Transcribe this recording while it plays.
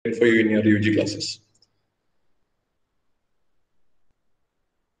for you in your UG classes.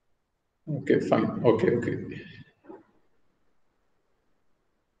 Okay, fine. Okay.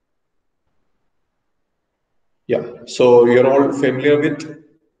 Yeah, so you're all familiar with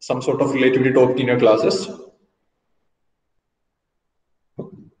some sort of relativity topic in your classes?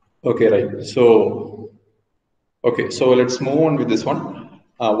 Okay, right. So let's move on with this one.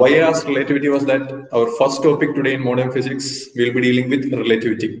 Why I asked relativity was that our first topic today in modern physics will be dealing with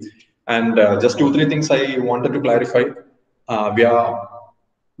relativity. And just 2-3 things I wanted to clarify. We are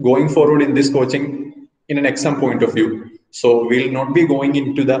going forward in this coaching in an exam point of view. So we'll not be going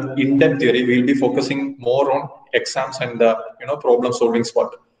into the in-depth theory. We'll be focusing more on exams and the problem solving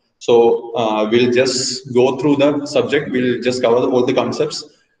spot. So we'll just go through the subject. We'll just cover all the concepts.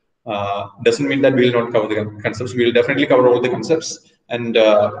 Doesn't mean that we'll not cover the concepts. We'll definitely cover all the concepts, and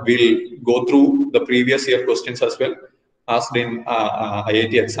we'll go through the previous year questions as well, asked in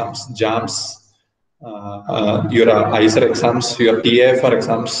IIT exams, JAMs, your ISER exams, your TAFR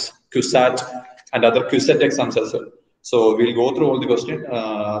exams, Cucet, and other Cucet exams as well. So we'll go through all the questions,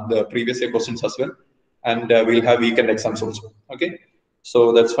 the previous year questions as well, and we'll have weekend exams also. Okay,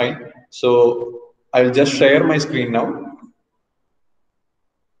 so that's fine. So I'll just share my screen now.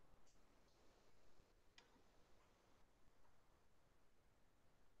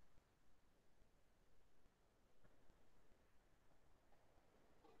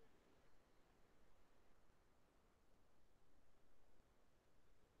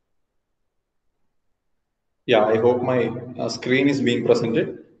 Yeah, I hope my screen is being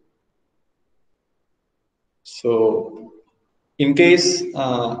presented. So in case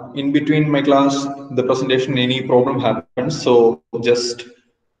in between my class, the presentation, any problem happens, so just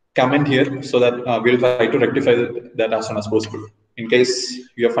comment here so that we'll try to rectify that as soon as possible in case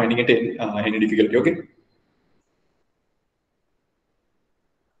you are finding it any difficulty. Okay.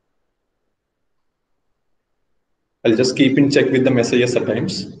 I'll just keep in check with the messages at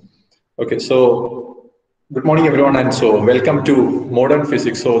times. Okay, so good morning everyone, and so welcome to modern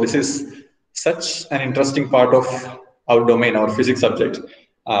physics. So this is such an interesting part of our domain, our physics subject.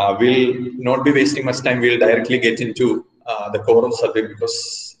 We'll not be wasting much time. We'll directly get into the core of the subject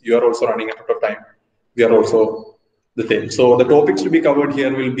because you are also running out of time. We are also the same. So the topics to be covered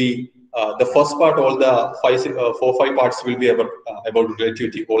here will be the first part. All the 5 parts will be about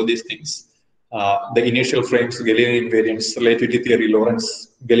relativity. All these things. The initial frames, Galilean invariance, relativity theory,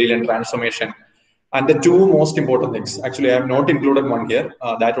 Lorentz, Galilean transformation, and the two most important things. Actually, I have not included one here.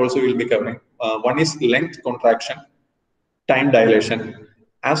 That also will be covering. One is length contraction, time dilation,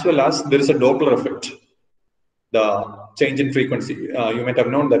 as well as there is a Doppler effect, the change in frequency. You might have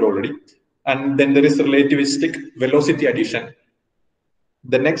known that already. And then there is relativistic velocity addition.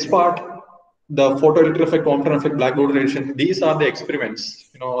 The next part, the photoelectric effect, Compton effect, black body radiation, these are the experiments,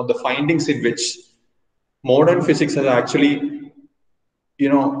 the findings in which modern physics has actually,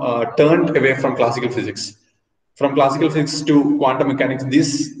 turned away from classical physics. From classical physics to quantum mechanics,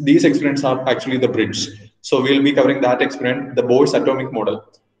 these experiments are actually the bridge. So we'll be covering that experiment, the Bohr's atomic model,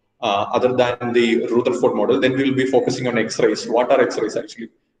 other than the Rutherford model. Then we'll be focusing on X-rays. What are X-rays actually?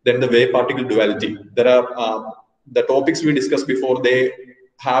 Then the wave-particle duality. There are the topics we discussed before. They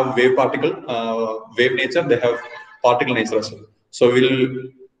have wave-particle, wave nature. They have particle nature as well. So we'll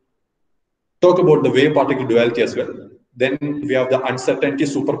talk about the wave-particle duality as well. Then we have the uncertainty,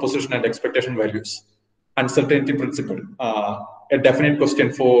 superposition, and expectation values. Uncertainty principle, a definite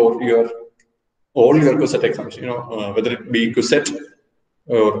question for all your Cucet exams, whether it be Cucet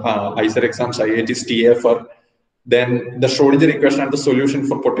or ISER exams, IITs, TAFR. Then the Schrodinger equation and the solution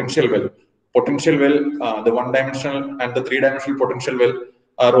for potential well. Potential well, the one-dimensional and the three-dimensional potential well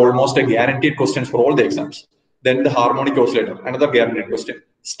are almost a guaranteed questions for all the exams. Then the harmonic oscillator, another guaranteed question.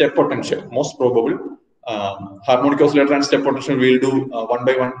 Step potential, most probable. Harmonic oscillator and step potential we'll do one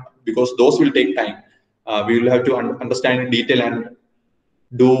by one because those will take time. We will have to understand in detail and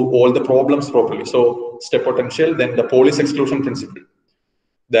do all the problems properly. So step potential, then the Pauli's exclusion principle,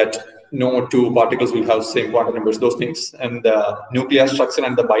 that no two particles will have same quantum numbers, those things, and the nuclear structure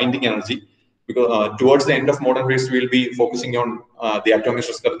and the binding energy. Because towards the end of modern physics, we'll be focusing on the atomic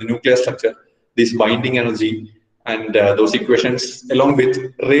structure, the nuclear structure, this binding energy, and those equations, along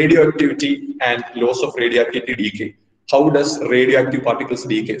with radioactivity and loss of radioactivity decay. How does radioactive particles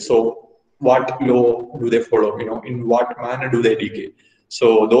decay? So what law do they follow? In what manner do they decay?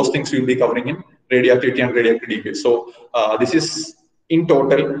 So those things we'll be covering in radioactivity and radioactive decay. So this is in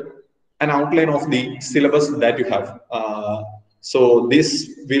total an outline of the syllabus that you have. So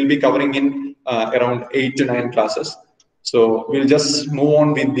this will be covering in around 8 to 9 classes. So we'll just move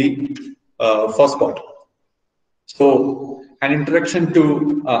on with the first part. So an introduction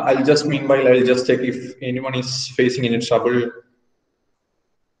to, I'll just meanwhile, I'll just check if anyone is facing any trouble.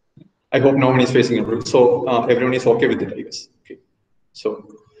 I hope no one is facing trouble. So everyone is okay with it, I guess. Okay. So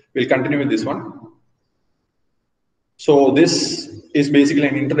we'll continue with this one. So this is basically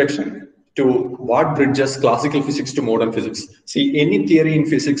an introduction to what bridges classical physics to modern physics. See, any theory in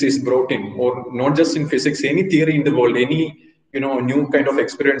physics is brought in, or not just in physics, any theory in the world, any new kind of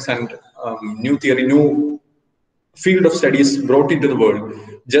experience and new theory, new field of studies brought into the world,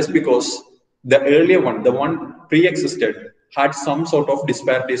 just because the earlier one, the one pre-existed, had some sort of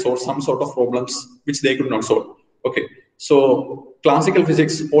disparities or some sort of problems which they could not solve. Okay, so classical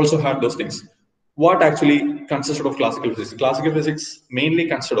physics also had those things. What actually consisted of classical physics? Classical physics mainly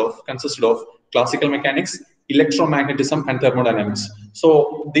consisted of classical mechanics, electromagnetism, and thermodynamics.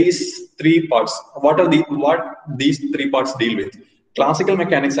 So these three parts, what these three parts deal with? Classical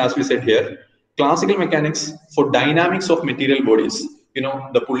mechanics, as we said here, classical mechanics for dynamics of material bodies,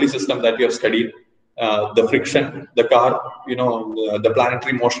 the pulley system that we have studied, the friction, the car, the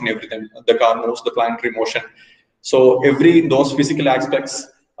planetary motion, everything, the car moves, the planetary motion. So those physical aspects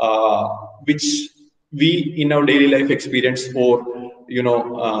which we in our daily life experience, or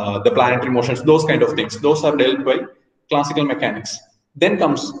the planetary motions, those kind of things, those are dealt by classical mechanics. Then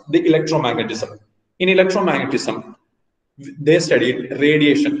comes the electromagnetism. In electromagnetism, they studied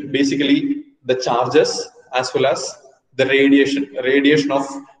radiation, basically the charges as well as the radiation of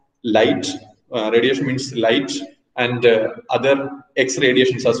light. Radiation means light, and other X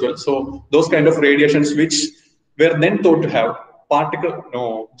radiations as well. So those kind of radiations which were then thought to have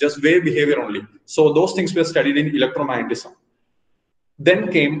just wave behavior only. So those things were studied in electromagnetism.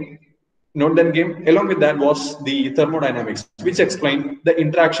 Along with that was the thermodynamics, which explained the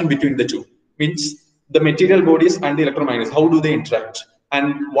interaction between the two. Means the material bodies and the electromagnets, how do they interact,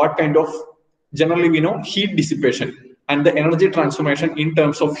 and what kind of, generally we know, heat dissipation and the energy transformation in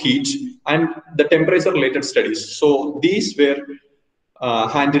terms of heat and the temperature related studies. So these were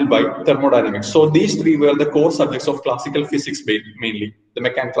handled by thermodynamics. So these three were the core subjects of classical physics mainly,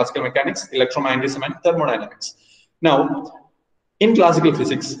 classical mechanics, electromagnetism, and thermodynamics. Now, in classical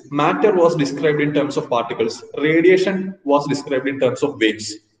physics, matter was described in terms of particles, radiation was described in terms of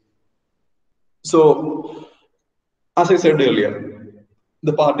waves. So, as I said earlier,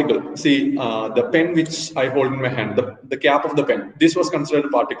 the particle, see, the pen which I hold in my hand, the cap of the pen, this was considered a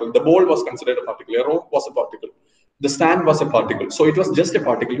particle. The ball was considered a particle. A rope was a particle. The stand was a particle. So it was just a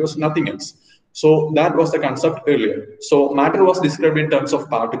particle. It was nothing else. So that was the concept earlier. So matter was described in terms of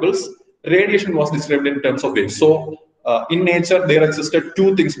particles. Radiation was described in terms of waves. So in nature, there existed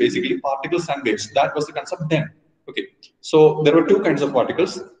two things basically, particles and waves. That was the concept then. Okay. So there were two kinds of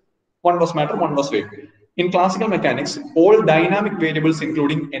particles. One was matter, one was wave. In classical mechanics, all dynamic variables,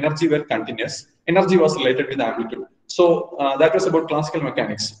 including energy, were continuous. Energy was related with amplitude. So that was about classical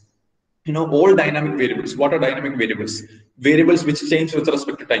mechanics. All dynamic variables. What are dynamic variables? Variables which change with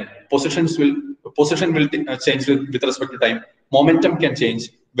respect to time. Position will change with respect to time. Momentum can change.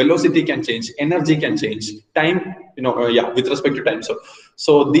 Velocity can change. Energy can change. Time, with respect to time.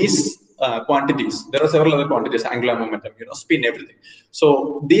 So these quantities, there are several other quantities, angular momentum, spin, everything.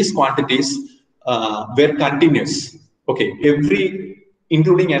 So these quantities were continuous. Okay,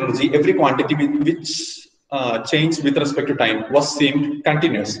 including energy, every quantity which changed with respect to time was seemed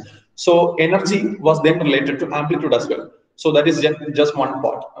continuous. So energy was then related to amplitude as well. So that is just one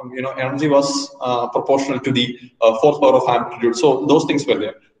part. Energy was proportional to the fourth power of amplitude. So those things were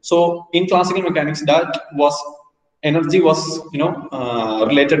there. So in classical mechanics, energy was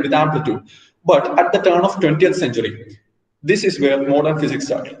related with amplitude. But at the turn of 20th century, this is where modern physics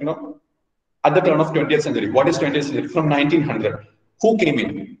started. At the turn of 20th century, what is 20th century? From 1900. Who came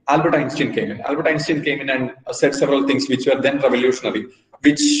in? Albert Einstein came in. Albert Einstein came in and said several things which were then revolutionary,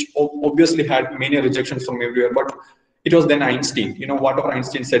 which obviously had many rejections from everywhere, but it was then Einstein. Whatever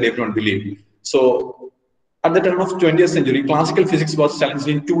Einstein said, everyone believed. So at the turn of 20th century, classical physics was challenged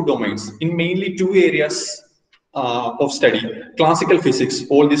in two domains, in mainly two areas of study. Classical physics,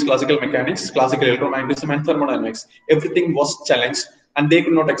 all these classical mechanics, classical electromagnetism, and thermodynamics, everything was challenged, and they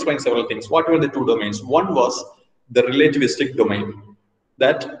could not explain several things. What were the two domains? One was the relativistic domain.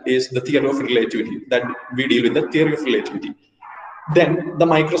 That is the theory of relativity, that we deal with the theory of relativity. Then the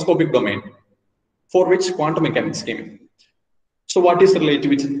microscopic domain, for which quantum mechanics came in. So what is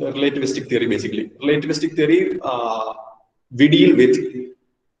relativistic theory basically? Relativistic theory, we deal with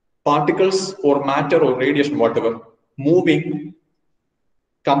particles or matter or radiation, whatever, moving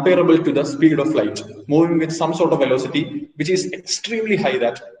comparable to the speed of light, moving with some sort of velocity which is extremely high,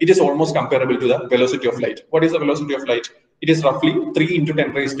 that it is almost comparable to the velocity of light. What is the velocity of light? it is roughly 3 into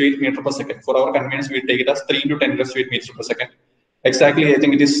 10 raised to 8 meter per second. For our convenience, we take it as 3 into 10 raised to 8 meters per second. Exactly, I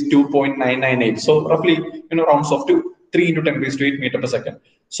think it is 2.998. So roughly, rounds off to 3 into 10 raised to 8 meter per second.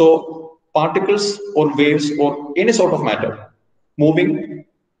 So particles or waves or any sort of matter moving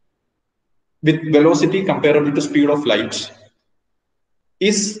with velocity comparable to speed of light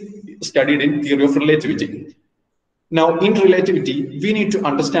is studied in theory of relativity. Now, in relativity, we need to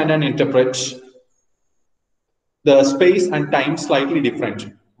understand and interpret the space and time slightly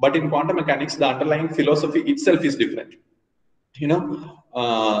different. But in quantum mechanics, the underlying philosophy itself is different. In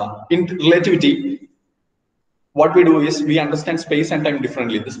relativity, what we do is we understand space and time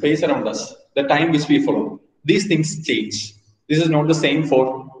differently. The space around us, the time which we follow, these things change. This is not the same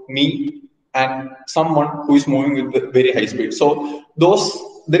for me and someone who is moving with very high speed. So those,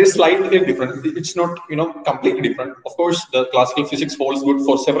 there is slightly different. It's not completely different. Of course, the classical physics holds good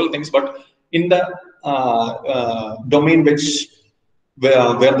for several things, but in the domain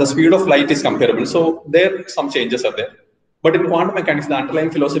where the speed of light is comparable, so there some changes are there. But in quantum mechanics, the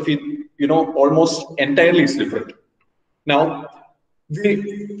underlying philosophy, almost entirely is different. Now,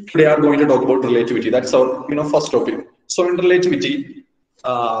 we today are going to talk about relativity. That's our, first topic. So in relativity,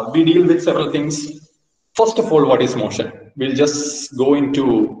 we deal with several things. First of all, what is motion? We'll just go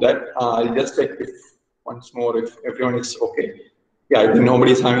into that. I'll just check if once more if everyone is okay. Yeah, I think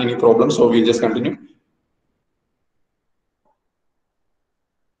nobody is having any problems, so we'll just continue.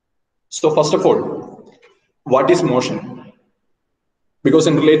 So first of all, what is motion? Because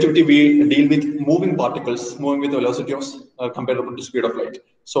in relativity, we deal with moving particles, moving with velocity of comparable to speed of light.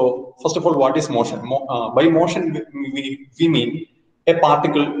 So first of all, what is motion? By motion, we mean a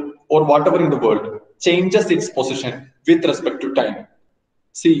particle or whatever in the world changes its position with respect to time.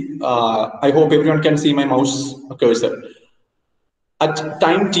 See, I hope everyone can see my mouse cursor. At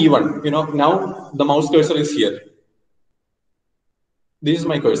time t1, now the mouse cursor is here. This is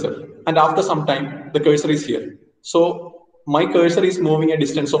my cursor. And after some time, the cursor is here. So my cursor is moving a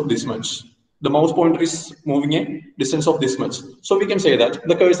distance of this much. The mouse pointer is moving a distance of this much. So we can say that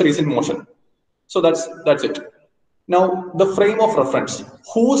the cursor is in motion. So that's it. Now, the frame of reference.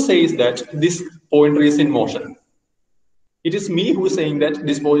 Who says that this pointer is in motion? It is me who is saying that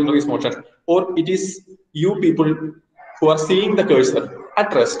this pointer is motion, or it is you people who are seeing the cursor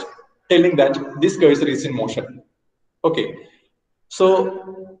at rest, telling that this cursor is in motion. Okay.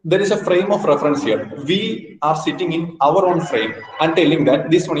 So there is a frame of reference here. We are sitting in our own frame and telling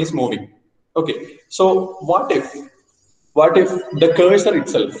that this one is moving. Okay. So what if the cursor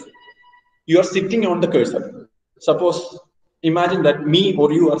itself, you are sitting on the cursor. Suppose, imagine that me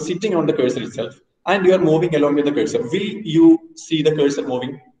or you are sitting on the cursor itself and you are moving along with the cursor. Will you see the cursor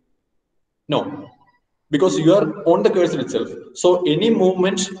moving? No, because you are on the cursor itself. So any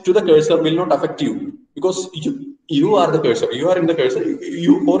movement to the cursor will not affect you because you are the cursor. You are in the cursor.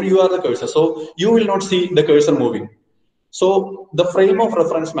 You are the cursor. So you will not see the cursor moving. So the frame of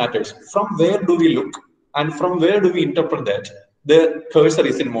reference matters. From where do we look and from where do we interpret that the cursor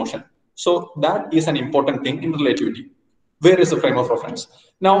is in motion? So that is an important thing in relativity. Where is the frame of reference?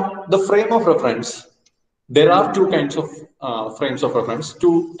 Now, the frame of reference, there are two kinds of frames of reference,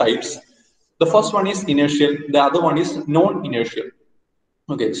 two types. The first one is inertial, the other one is non-inertial.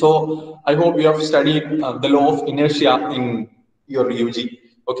 Okay, so I hope you have studied the law of inertia in your UG.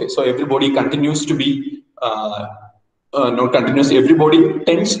 Okay, so everybody continues to be not continuous. Everybody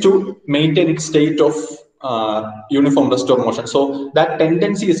tends to maintain its state of uniform rest of motion. So that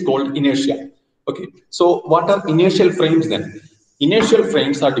tendency is called inertia. Okay, so what are inertial frames then? Inertial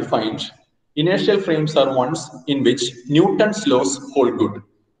frames are defined. Inertial frames are ones in which Newton's laws hold good.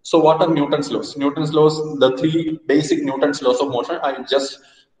 So what are Newton's laws? Newton's laws, the three basic Newton's laws of motion, I just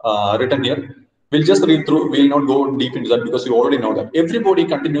written here. We'll just read through. We'll not go deep into that because you already know that. Everybody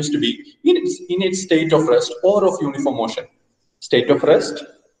continues to be in its state of rest or of uniform motion. State of rest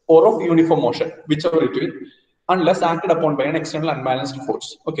or of uniform motion, whichever it will, unless acted upon by an external unbalanced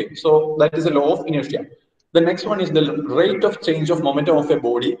force. Okay, so that is a law of inertia. The next one is the rate of change of momentum of a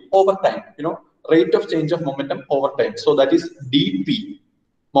body over time. Rate of change of momentum over time. So that is dp.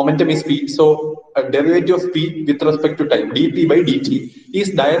 Momentum is p. So a derivative of p with respect to time, dp by dt, is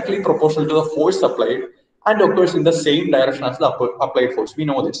directly proportional to the force applied and occurs in the same direction as the applied force. We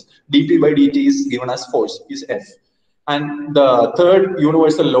know this. dp by dt is given as force, is F. And the third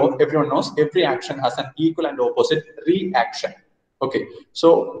universal law, everyone knows, every action has an equal and opposite reaction. Okay,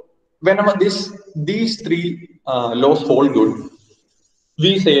 so whenever these three laws hold good,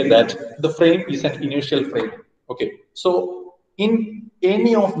 we say that the frame is an inertial frame. Okay, so in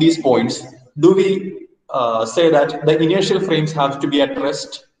any of these points, do we say that the inertial frames have to be at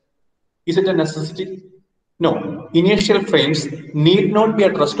rest? Is it a necessity? No, initial frames need not be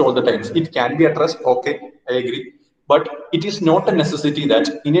at rest all the times. It can be at rest, okay, I agree. But it is not a necessity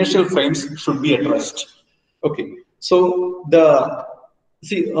that initial frames should be at rest. Okay, so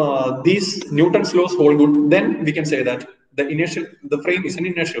these Newton's laws hold good. Then we can say that the frame is an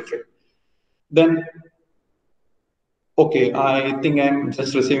inertial frame. Then okay, I think I'm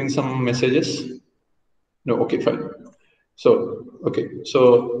just receiving some messages. No, okay, fine. So okay,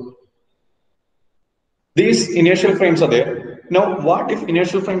 so these inertial frames are there. Now, what if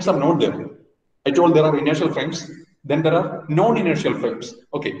inertial frames are not there? I told there are inertial frames, then there are non-inertial frames.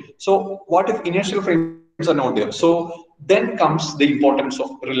 Okay, so what if inertial frames are not there? So then comes the importance of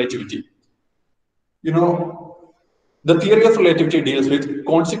relativity. You know, the theory of relativity deals with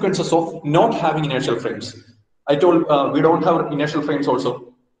consequences of not having inertial frames. I told we don't have inertial frames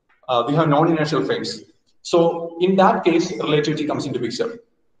also. We have non-inertial frames. So in that case, relativity comes into picture.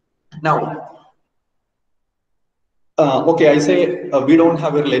 Now, okay, I say we don't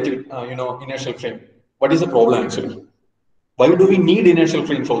have a relative, inertial frame. What is the problem actually? Why do we need inertial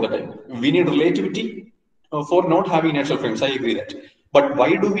frames all the time? We need relativity for not having inertial frames. I agree that. But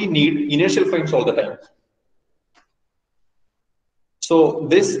why do we need inertial frames all the time? So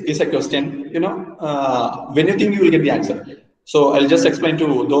this is a question, when you think you will get the answer. So I'll just explain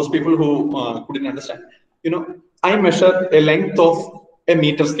to those people who couldn't understand. I measure a length of a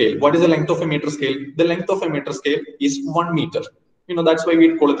meter scale. What is the length of a meter scale? The length of a meter scale is 1 meter. That's why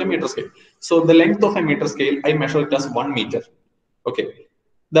we call it a meter scale. So the length of a meter scale, I measure it as 1 meter. Okay,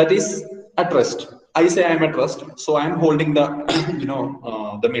 that is at rest. I say I'm at rest, so I'm holding the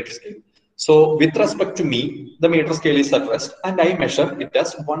the meter scale. So with respect to me, the meter scale is at rest, and I measure it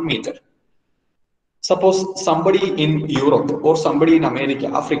as 1 meter. Suppose somebody in Europe or somebody in America,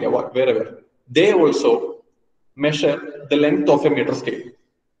 Africa, wherever, they also measure the length of a meter scale.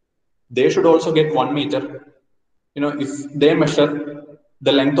 They should also get 1 meter. If they measure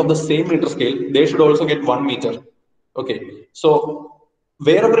the length of the same meter scale, they should also get 1 meter. Okay, so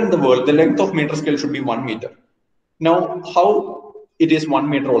wherever in the world, the length of meter scale should be 1 meter. Now, how it is 1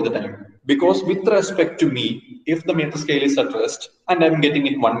 meter all the time? Because with respect to me, if the meter scale is at rest and I'm getting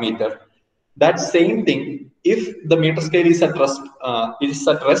it 1 meter, that same thing, if the meter scale is at rest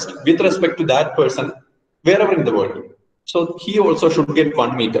with respect to that person, wherever in the world, so he also should get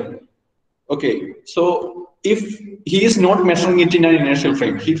 1 meter. Okay, so if he is not measuring it in an inertial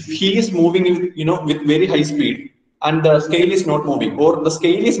frame, if he is moving, with very high speed, and the scale is not moving, or the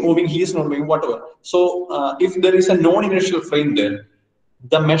scale is moving, he is not moving, whatever. So if there is a non-inertial frame there,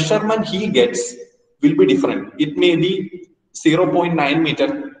 the measurement he gets will be different. It may be 0.9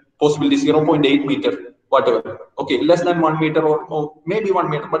 meter, possibly 0.8 meter, whatever. Okay, less than 1 meter, or maybe 1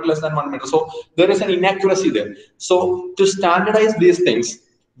 meter, but less than 1 meter. So there is an inaccuracy there. So to standardize these things,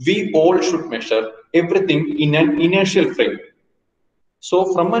 we all should measure everything in an inertial frame.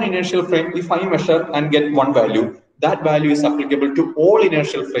 So from an inertial frame, if I measure and get one value, that value is applicable to all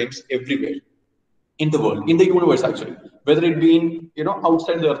inertial frames everywhere in the world, in the universe actually, whether it be in,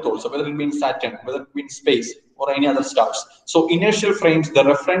 outside the earth also, whether it be in Saturn, whether it be in space or any other stars. So inertial frames, the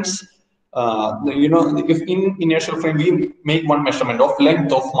reference, if in inertial frame we make one measurement of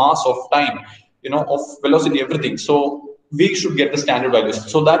length, of mass, of time, of velocity, everything. So we should get the standard values.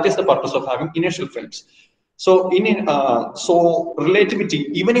 So that is the purpose of having inertial frames. So so relativity,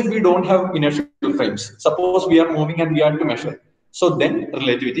 even if we don't have inertial frames, suppose we are moving and we have to measure, so then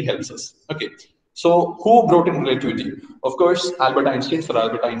relativity helps us. Okay. So who brought in relativity? Of course, Albert Einstein, Sir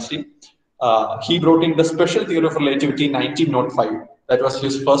Albert Einstein. He brought in the special theory of relativity in 1905. That was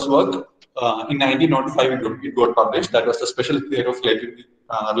his first work. In 1905, it got published. That was the special theory of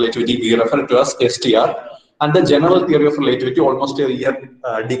relativity. We refer to as STR, and the general theory of relativity almost a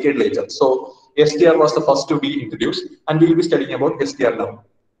decade later. So STR was the first to be introduced, and we will be studying about STR now.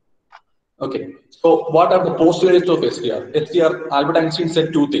 Okay, so what are the postulates of STR? STR, Albert Einstein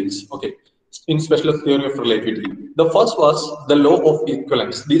said two things, okay, in special theory of relativity. The first was the law of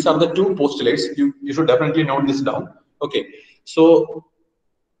equivalence. These are the two postulates. You should definitely note this down. Okay, so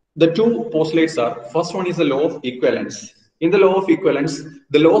the two postulates are, first one is the law of equivalence. In the law of equivalence,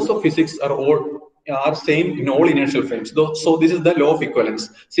 the laws of physics are same in all inertial frames. So this is the law of equivalence.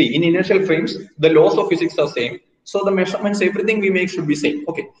 See, in inertial frames, the laws of physics are same. So the measurements, everything we make should be same.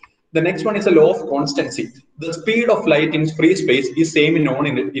 Okay. The next one is the law of constancy. The speed of light in free space is same in all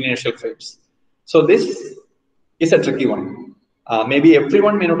inertial frames. So this is a tricky one. Maybe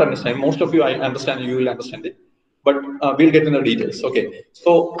everyone may not understand. Most of you, I understand, you will understand it. But we'll get into the details. Okay.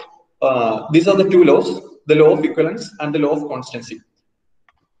 So these are the two laws, the law of equivalence and the law of constancy.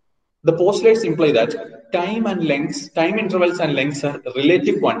 The postulates imply that time intervals and lengths are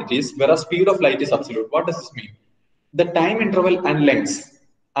relative quantities, whereas speed of light is absolute. What does this mean? The time interval and lengths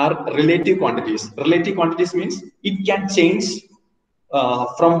are relative quantities. Relative quantities means it can change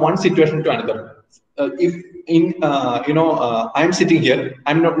from one situation to another. If in I'm sitting here,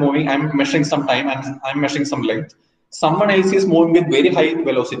 I'm not moving, I'm measuring some time, I'm measuring some length. Someone else is moving with very high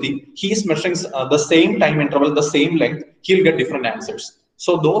velocity. He is measuring the same time interval, the same length. He'll get different answers.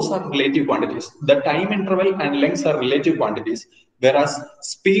 So those are relative quantities. The time interval and lengths are relative quantities, whereas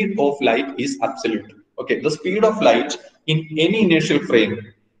speed of light is absolute. Okay, the speed of light in any inertial frame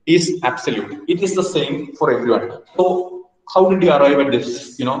is absolute. It is the same for everyone. So how did you arrive at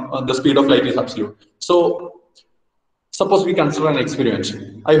this? The speed of light is absolute. So suppose we consider an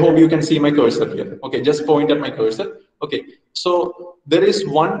experiment. I hope you can see my cursor here. Okay, just point at my cursor. Okay, so there is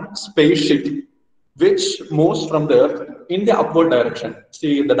one spaceship which moves from the Earth in the upward direction.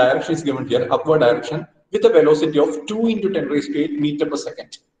 See, the direction is given here, upward direction, with a velocity of 2 into 10 raised to 8 meter per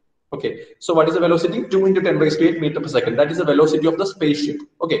second. Okay, so what is the velocity? 2 into 10 raised to 8 meter per second. That is the velocity of the spaceship.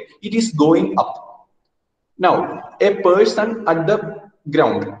 Okay, it is going up. Now, a person at the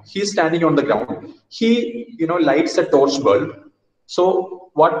ground, he is standing on the ground. He, lights a torch bulb.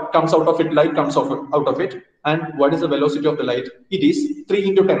 So what comes out of it? Light comes out of it. And what is the velocity of the light? It is 3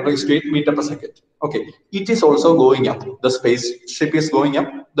 into 10 raised to 8 meter per second. Okay, it is also going up. The spaceship is going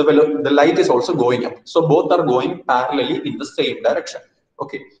up. The light is also going up. So both are going parallelly in the same direction.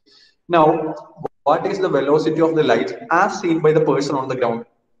 Okay. Now, what is the velocity of the light as seen by the person on the ground?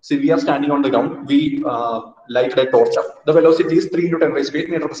 See, we are standing on the ground. We lighted a torch up. The velocity is 3 into 10 raised to 8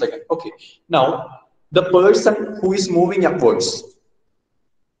 meter per second. Okay. Now, the person who is moving upwards,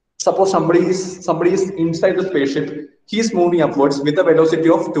 suppose somebody is inside the spaceship. He is moving upwards with a velocity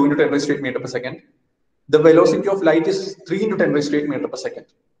of 2 into 10 raised to 8 meter per second. The velocity of light is 3 into 10 raised to 8 meter per second.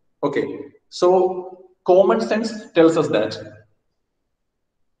 Okay. So common sense tells us that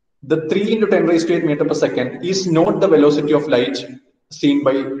the 3 into 10 raised to 8 meter per second is not the velocity of light seen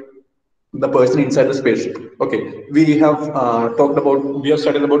by the person inside the spaceship. Okay, we have we have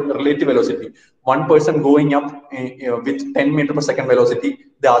studied about relative velocity. One person going up with 10 meter per second velocity,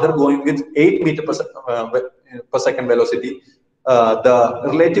 the other going with 8 meter per second velocity. The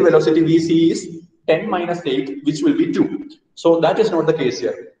relative velocity we see is 10 minus 8, which will be 2. So that is not the case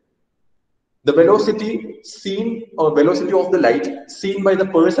here. The velocity seen or velocity of the light seen by the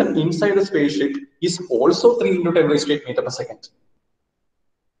person inside the spaceship is also 3 into 10 raised to 8 meter per second.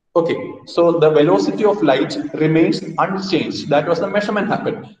 Okay, so the velocity of light remains unchanged. That was the measurement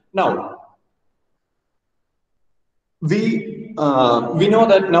happened. Now, we know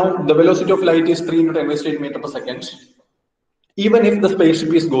that now the velocity of light is 3 into 10 raised to 8 meter per second, even if the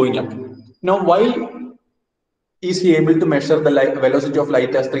spaceship is going up. Now, why is he able to measure the velocity of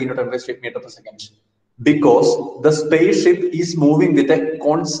light as 3 into 10 raised to 8 meter per second? Because the spaceship is moving with a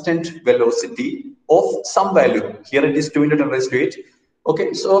constant velocity of some value. Here it is 2 into 10 raised to 8.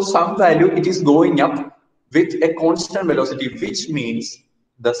 Okay, so some value it is going up with a constant velocity, which means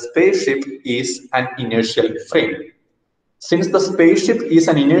the spaceship is an inertial frame. Since the spaceship is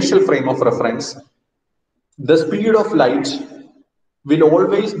an inertial frame of reference, the speed of light will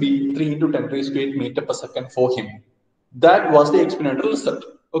always be 3 into 10 raised to 8 meter per second for him. That was the experimental result.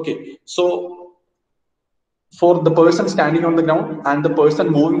 Okay, so for the person standing on the ground and the person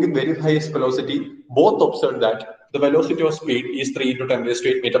moving with very highest velocity, both observed that the velocity of speed is 3 into 10 raised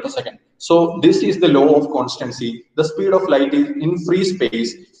to 8 meter per second. So this is the law of constancy. The speed of light is in free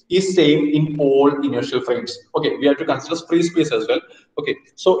space is same in all inertial frames. Okay, we have to consider free space as well. Okay,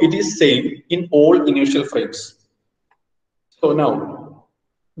 so it is same in all inertial frames. So now,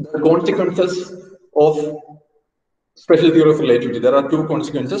 the consequences of special theory of relativity. There are two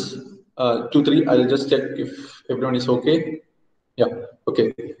consequences. 2, 3. I'll just check if everyone is okay. Yeah.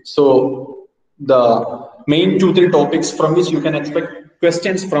 Okay. So the main 2, 3 topics from which you can expect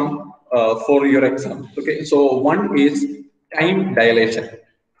questions from for your exam. Okay. So one is time dilation.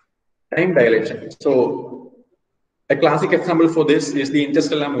 Time dilation. So a classic example for this is the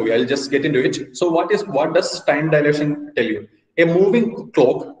Interstellar movie. I'll just get into it. So what does time dilation tell you? A moving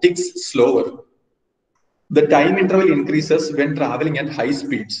clock ticks slower. The time interval increases when traveling at high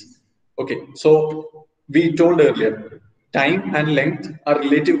speeds. Okay, so we told earlier, time and length are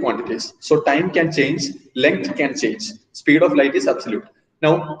relative quantities. So time can change, length can change. Speed of light is absolute.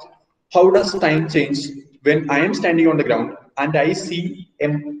 Now, how does time change? When I am standing on the ground and I see a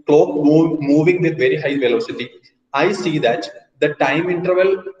clock moving with very high velocity, I see that the time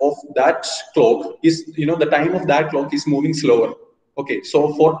interval of that clock is, the time of that clock is moving slower. Okay,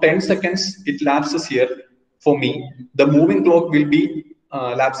 so for 10 seconds, it lapses here. For me, the moving clock will be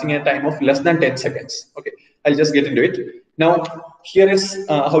lapsing a time of less than 10 seconds. Okay, I'll just get into it. Now, here is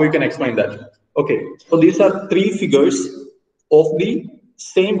how you can explain that. Okay, so these are three figures of the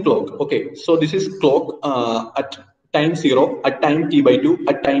same clock. Okay, so this is clock at time 0, at time t by 2,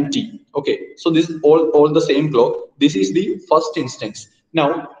 at time t. Okay, so this is all the same clock. This is the first instance.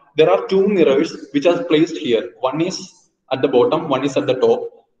 Now, there are two mirrors which are placed here. One is at the bottom, one is at the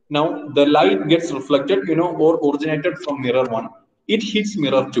top. Now the light gets reflected, or originated from mirror 1. It hits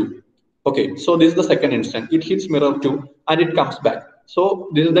mirror 2. Okay, so this is the second instance. It hits mirror 2 and it comes back. So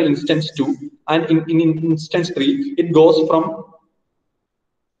this is the instance 2, and in instance 3, it goes from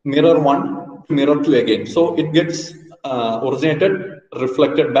mirror 1 to mirror 2 again. So it gets originated,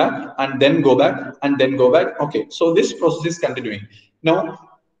 reflected back, and then go back, and then go back. Okay, so this process is continuing. Now,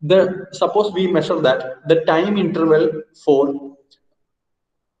 suppose we measure that the time interval for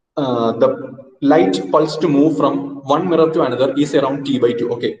the light pulse to move from one mirror to another is around t by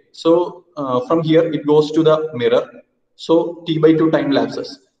 2. Okay, so from here it goes to the mirror, so t by 2 time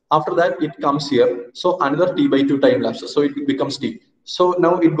lapses. After that it comes here, so another t by 2 time lapses, so it becomes t. So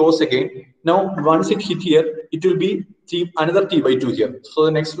now it goes again. Now once it hit here, it will be another t by 2 here, so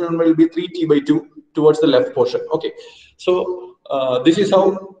the next one will be 3t by 2 towards the left portion. Okay, so this is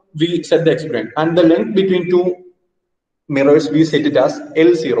how we set the experiment, and the length between two mirrors we set it as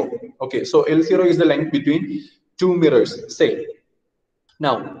L0. Okay, so L0 is the length between two mirrors, say.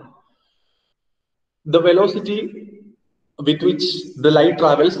 Now the velocity with which the light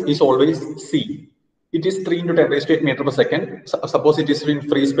travels is always c. It is 3 into 10 raised to 8 meter per second. Suppose it is in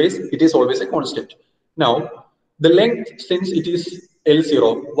free space, it is always a constant. Now the length, since it is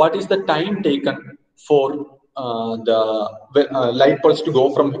L0, what is the time taken for the light pulse to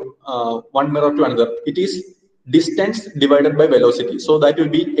go from one mirror to another? It is distance divided by velocity, so that will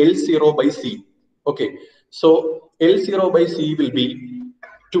be L0 by c. Okay, so L0 by c will be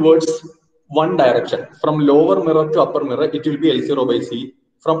towards one direction. From lower mirror to upper mirror, it will be L0 by c.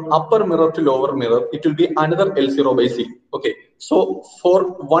 From upper mirror to lower mirror, it will be another L0 by c. Okay, so for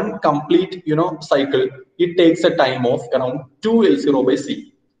one complete cycle, it takes a time of around 2 L0 by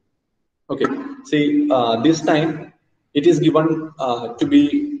c. Okay, see, this time it is given to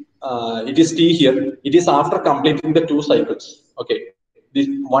be it is t here. It is after completing the two cycles. Okay,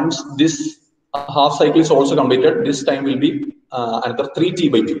 once this half cycle is also completed, this time will be another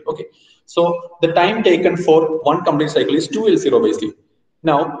 3t by 2. Okay, so the time taken for one complete cycle is 2 L0 by c.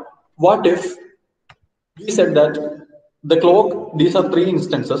 Now, what if we said that the clock, these are three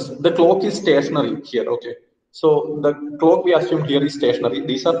instances, the clock is stationary here. Okay, so the clock we assume here is stationary.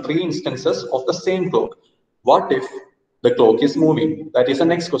 These are three instances of the same clock. What if the clock is moving? That is the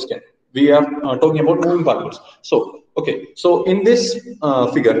next question. We are talking about moving particles. So okay, so in this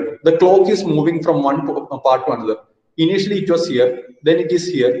figure, the clock is moving from one part to another. Initially it was here, then it is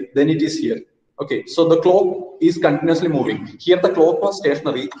here, then it is here. Okay, so the clock is continuously moving. Here the clock was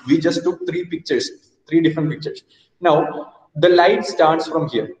stationary. We just took three different pictures. Now the light starts from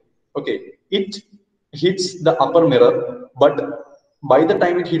here. Okay, it hits the upper mirror, but by the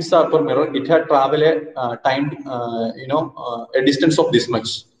time it hits the upper mirror, it had traveled a a distance of this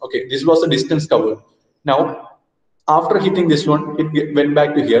much. Okay, this was the distance covered. Now after hitting this one, it went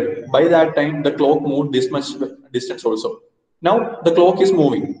back to here. By that time, the clock moved this much distance also. Now the clock is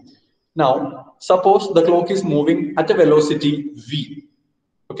moving. Now suppose the clock is moving at a velocity v.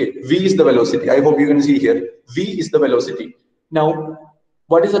 Okay, v is the velocity. I hope you can see here. V is the velocity. Now,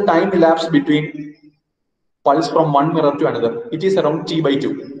 what is the time elapsed between pulse from one mirror to another? It is around t by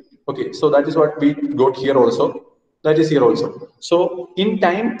 2. Okay, so that is what we got here also. That is here also. So in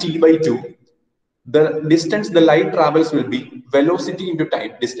time t by 2, the distance the light travels will be velocity into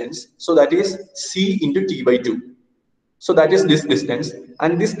time distance. So that is c into t by 2. So that is this distance,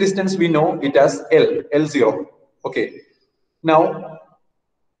 and this distance we know it as L0. Okay. Now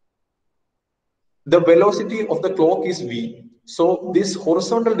the velocity of the clock is v. So this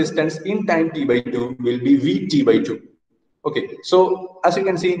horizontal distance in time t by 2 will be vt by 2. Okay, so as you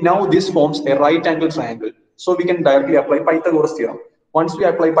can see, now this forms a right angle triangle. So we can directly apply Pythagoras theorem. Once we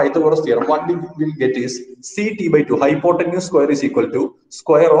apply Pythagoras theorem, what we will get is ct by 2, hypotenuse square, is equal to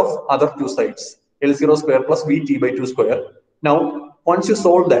square of other two sides, L0 square plus vt by 2 square. Now once you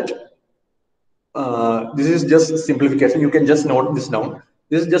solve that, this is just simplification. You can just note this down.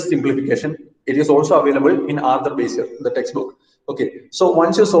 This is just simplification. It is also available in Arthur Baser, the textbook. Okay, so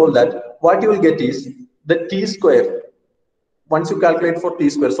once you solve that, what you will get is the t square. Once you calculate for t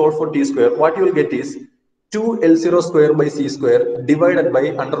square, solve for t square, what you will get is 2 L0 square by c square divided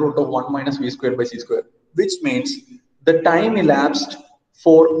by under root of 1 minus v square by c square, which means the time elapsed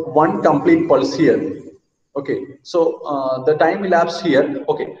for one complete pulse here Okay, so the time elapsed here.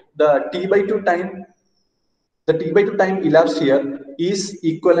 Okay, the t by 2 time elapsed here is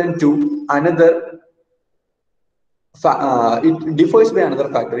equivalent to another it differs by another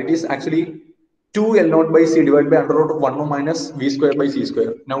factor. It is actually 2 L naught by C divided by under root of 1 minus V square by C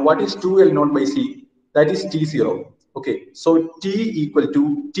square. Now, what is 2 L naught by C? That is T0. Okay, so T equal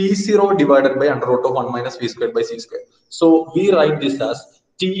to T0 divided by under root of 1 minus V square by C square. So, we write this as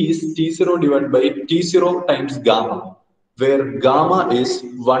T is T0 divided by T0 times gamma, where gamma is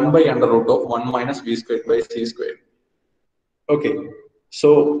 1 by under root of 1 minus V squared by C squared. Okay,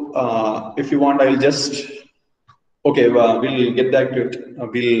 so if you want, I'll just okay, we'll get back to it.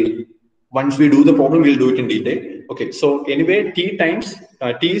 We'll once we do the problem, we'll do it in detail. Okay, so anyway, t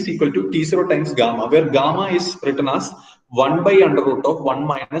is equal to t0 times gamma, where gamma is written as 1 by under root of 1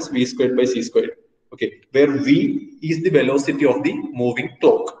 minus v squared by c squared. Okay, where v is the velocity of the moving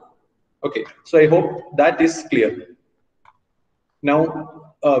clock. Okay, so I hope that is clear.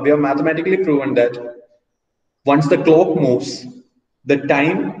 Now, we have mathematically proven that once the clock moves, the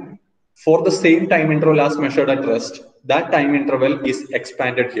time for the same time interval as measured at rest, that time interval is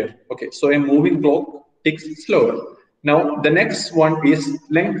expanded here. Okay, so a moving clock ticks slower. Now, the next one is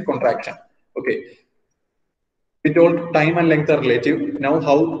length contraction. Okay, we told time and length are relative. Now,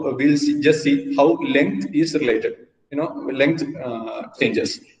 how we'll just see how length is related. Length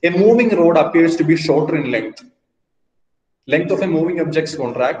changes. A moving rod appears to be shorter in length. Length of a moving object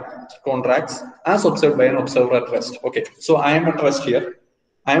contracts as observed by an observer at rest. Okay, so I am at rest here.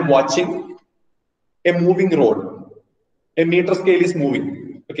 I am watching a moving rod. A meter scale is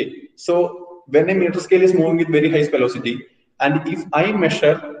moving. Okay, so when a meter scale is moving with very high velocity, and if I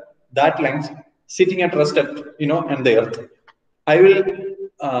measure that length sitting at rest at and the earth, I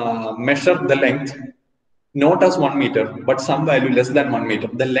will measure the length not as 1 meter, but some value less than 1 meter.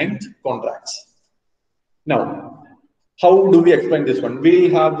 The length contracts. Now, how do we explain this one? We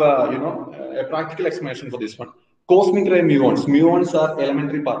have, a practical explanation for this one. Cosmic ray muons. Muons are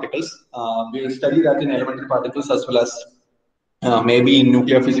elementary particles. We will study that in elementary particles as well as maybe in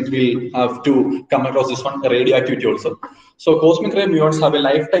nuclear physics we'll have to come across this one, radioactivity also. So cosmic ray muons have a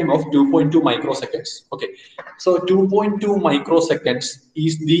lifetime of 2.2 microseconds. Okay, so 2.2 microseconds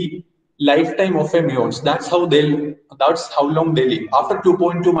is the lifetime of a muons. That's how long they live. After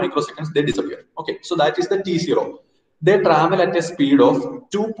 2.2 microseconds they disappear. Okay, so that is the T0. They travel at a speed of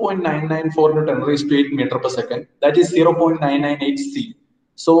 2.994 into 10 raised to 8 meter per second. That is 0.998 c.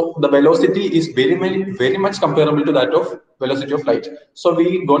 So the velocity is very much comparable to that of velocity of light. So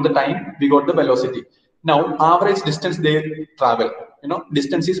we got the time, we got the velocity. Now average distance they travel,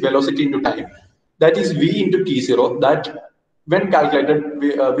 distance is velocity into time. That is v into t0. That when calculated,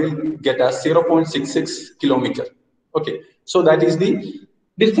 will get as 0.66 kilometer. Okay, so that is the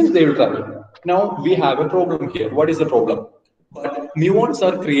distance they will travel. Now we have a problem here. What is the problem? But muons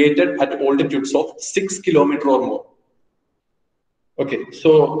are created at altitudes of 6 kilometer or more. Okay,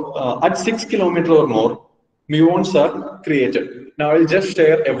 so at 6 kilometer or more, muons are created. Now I'll just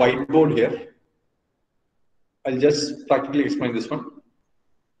share a whiteboard here. I'll just practically explain this one.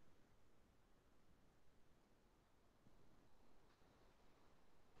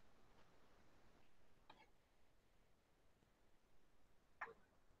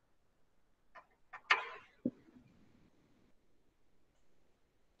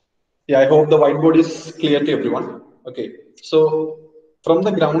 Yeah, I hope the whiteboard is clear to everyone. Okay, so from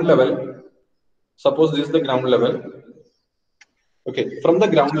the ground level, suppose this is the ground level. Okay, from the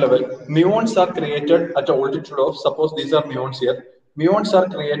ground level, muons are created at altitude of, suppose these are muons here. Muons are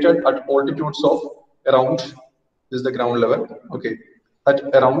created at altitudes of around, this is the ground level, okay, at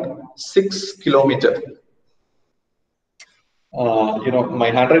around 6 kilometer. My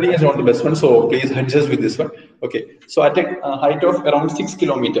handwriting is not the best one, so please adjust with this one. Okay, so at a height of around 6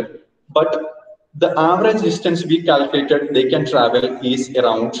 kilometer, but the average distance we calculated they can travel is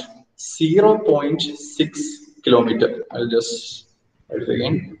around 0.6 kilometer. I'll just write it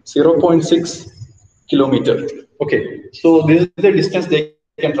again, 0.6 kilometer. Okay, so this is the distance they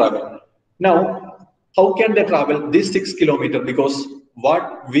can travel. Now, how can they travel this 6 kilometer? Because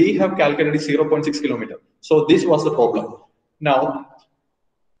what we have calculated is 0.6 kilometer. So this was the problem. Now,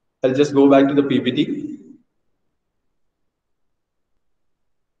 I'll just go back to the PPT.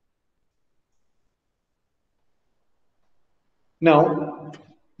 Now,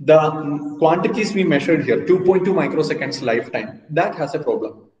 the quantities we measured here, 2.2 microseconds lifetime, that has a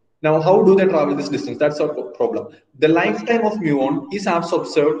problem. Now, how do they travel this distance? That's our problem. The lifetime of muon is as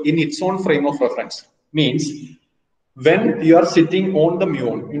observed in its own frame of reference. Means when you are sitting on the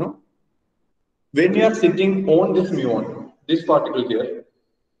muon, when you are sitting on this muon, this particle here,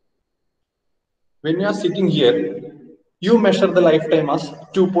 When you are sitting here, you measure the lifetime as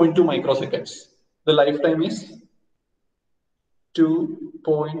 2.2 microseconds. The lifetime is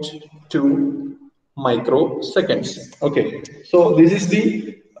 2.2 microseconds. Okay, so this is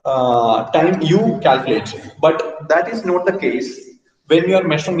the time you calculate, but that is not the case when you are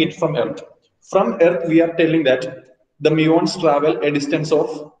measuring it from Earth. From Earth, we are telling that the muons travel a distance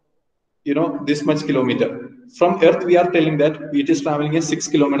of this much kilometer. From Earth, we are telling that it is traveling a 6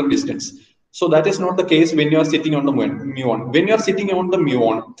 kilometer distance. So that is not the case when you are sitting on the muon. When you are sitting on the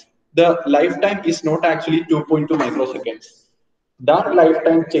muon, the lifetime is not actually 2.2 microseconds. That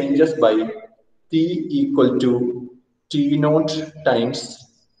lifetime changes by t equal to t naught times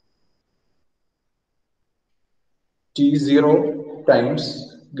t0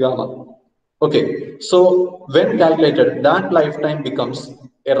 times gamma. Okay, so when calculated, that lifetime becomes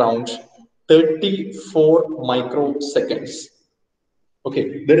around 34 microseconds.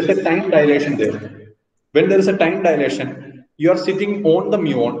 Okay, there is a time dilation there. When there is a time dilation, you are sitting on the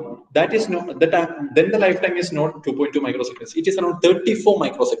muon. That is not the time. Then the lifetime is not 2.2 microseconds. It is around 34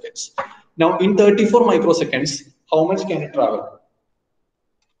 microseconds. Now, in 34 microseconds, how much can it travel?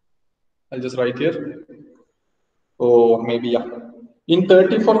 I'll just write here. Or maybe yeah. In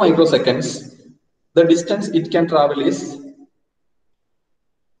 34 microseconds, the distance it can travel is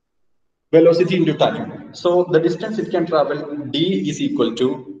velocity into time. So the distance it can travel d is equal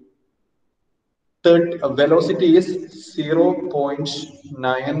to velocity is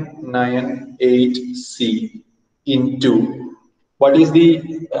 0.998 c into what is the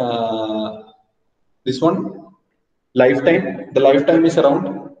this one lifetime. The lifetime is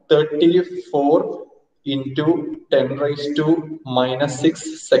around 34 into 10 raised to minus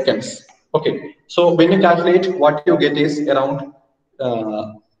 6 seconds. Okay, so when you calculate, what you get is around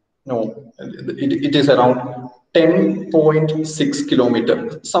no, it is around 10.6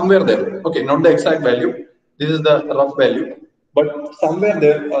 kilometer, somewhere there. Okay, not the exact value, this is the rough value, but somewhere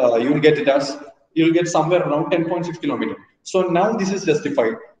there you will get it as, you will get somewhere around 10.6 kilometer. So now this is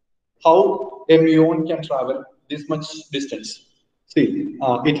justified how a muon can travel this much distance. See,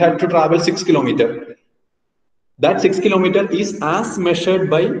 it had to travel 6 kilometer. That 6 kilometer is as measured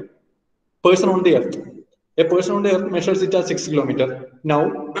by person on the earth. A person on the earth measures it as 6 kilometer.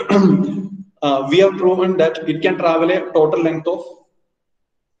 Now we have proven that it can travel a total length of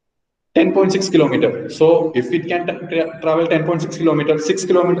 10.6 kilometer. So if it can travel 10.6 kilometer, 6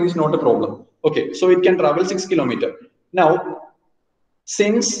 kilometer is not a problem. Okay, so it can travel 6 kilometer. Now,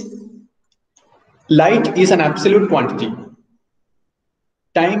 since light is an absolute quantity,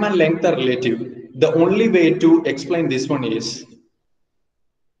 time and length are relative. The only way to explain this one is,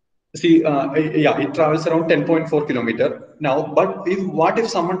 see, yeah, it travels around 10.4 kilometer. Now, but what if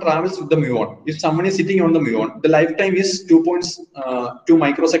someone travels with the muon? If someone is sitting on the muon, the lifetime is 2.2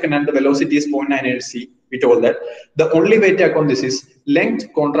 microsecond and the velocity is 0.98 c. We told that. The only way to account this is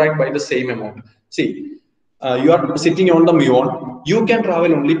length contract by the same amount. See, you are sitting on the muon, you can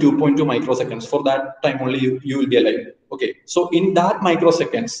travel only 2.2 microseconds. For that time only you will be alive. Okay, so in that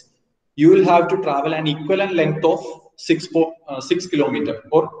microseconds, you will have to travel an equivalent length of 6 kilometer,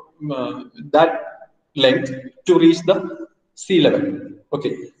 or that length to reach the sea level.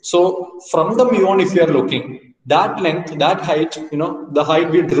 Okay, so from the muon, if you are looking, that length, that height, the height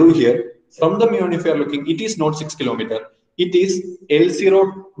we drew here, from the muon if you are looking, it is not 6 kilometer, it is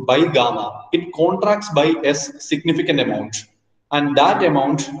L0 by gamma. It contracts by a significant amount, and that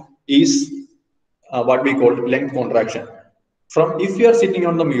amount is what we call length contraction. From, if you are sitting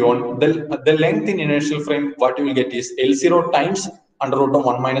on the muon, the length in inertial frame, what you will get is L0 times under root of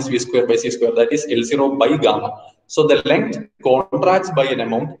 1 minus v square by c square, that is L0 by gamma. So the length contracts by an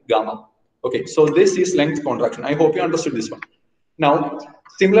amount gamma. Okay, so this is length contraction. I hope you understood this one. Now,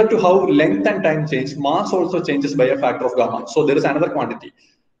 similar to how length and time change, mass also changes by a factor of gamma. So there is another quantity.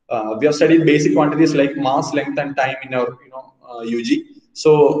 We have studied basic quantities like mass, length, and time in our UG.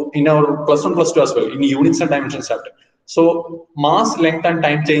 So in our plus one, plus two as well, in units and dimensions chapter. So mass, length, and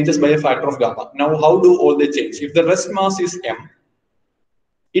time changes by a factor of gamma. Now, how do all they change? If the rest mass is m,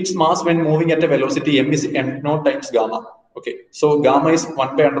 its mass when moving at a velocity m is m naught times gamma. Okay, so gamma is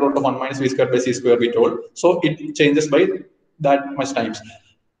 1 by under root of 1 minus v square by c square, we told. So it changes by that much times.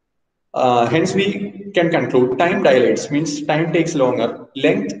 Hence, we can conclude time dilates, means time takes longer,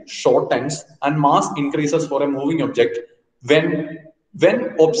 length shortens, and mass increases for a moving object when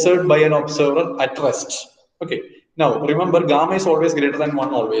observed by an observer at rest. Okay. Now, remember, gamma is always greater than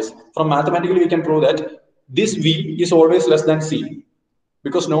 1 always. From mathematically, we can prove that this v is always less than c,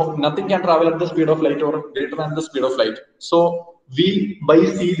 because nothing can travel at the speed of light or greater than the speed of light. So v by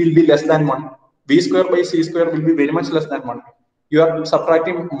c will be less than 1. V square by c square will be very much less than 1. you are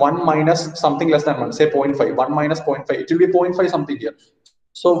subtracting 1 minus something less than 1, say 0.5, 1 minus 0.5, it will be 0.5 something here.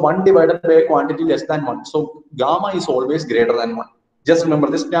 So 1 divided by a quantity less than 1. So gamma is always greater than 1. Just remember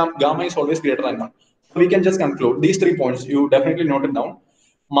this, gamma is always greater than 1. So we can just conclude these 3 points. You definitely note it down.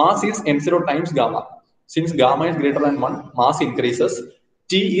 Mass is m0 times gamma. Since gamma is greater than 1, mass increases.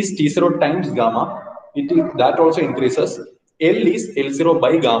 T is t0 times gamma. That also increases. L is L0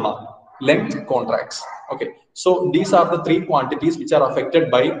 by gamma. Length contracts. Okay. So these are the 3 quantities which are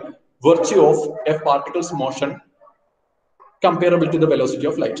affected by virtue of a particle's motion comparable to the velocity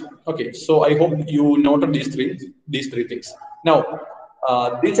of light. Okay, so I hope you noted these three things. Now,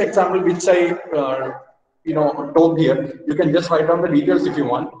 this example which I told here, you can just write down the details if you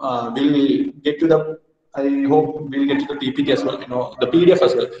want. We'll get to the. I hope we'll get to the PPT as well. The PDF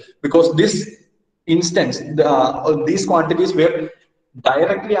as well, because this instance, these quantities were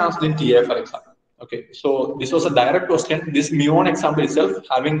directly asked in TA, for example. Okay, so this was a direct question. This muon example itself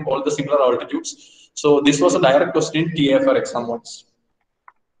having all the similar altitudes. So this was a direct question in TA for exam once.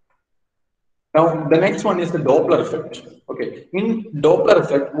 Now the next one is the Doppler effect. Okay, in Doppler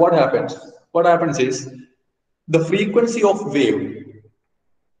effect, what happens? What happens is the frequency of wave.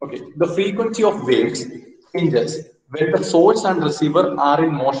 Okay, the frequency of waves changes when the source and receiver are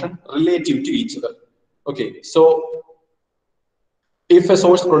in motion relative to each other. Okay, so if a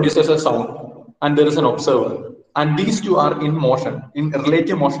source produces a sound and there is an observer and these two are in motion, in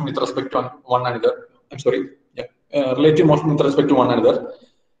relative motion with respect to one another, I'm sorry, yeah, relative motion with respect to one another,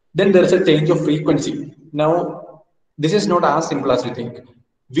 then there is a change of frequency. Now this is not as simple as we think.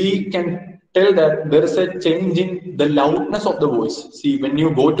 We can tell that there is a change in the loudness of the voice. See, when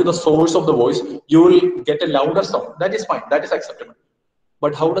you go to the source of the voice, you will get a louder sound. That is fine, that is acceptable.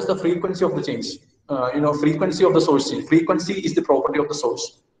 But how does the frequency of the change? Frequency of the source change. Frequency is the property of the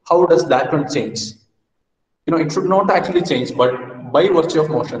source. How does that one change? It should not actually change, but by virtue of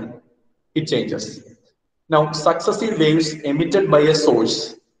motion, it changes. Now, successive waves emitted by a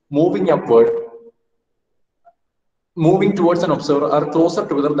source moving upward, moving towards an observer, are closer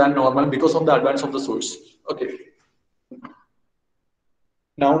together than normal because of the advance of the source. Okay.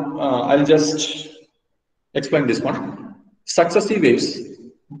 Now, I'll just explain this one. Successive waves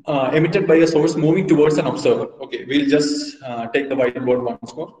emitted by a source moving towards an observer. Okay, we'll just take the whiteboard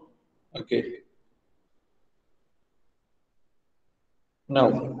once more. Okay.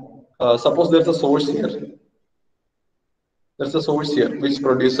 Now, suppose there's a source here. There's a source here which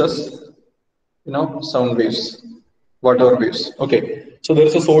produces, sound waves, whatever waves. Okay. So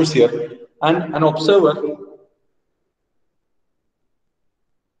there's a source here, and an observer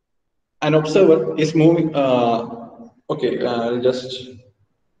is moving. Okay, I'll just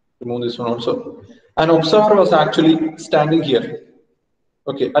remove this one also. An observer was actually standing here.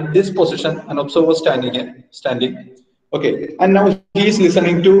 Okay, at this position, an observer was standing. Okay, and now he is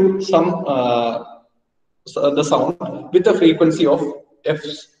listening to some the sound with a frequency of f.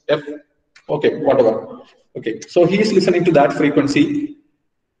 Okay, whatever. Okay, so he is listening to that frequency,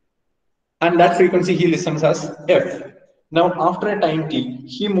 and that frequency he listens as f. Now, after a time t,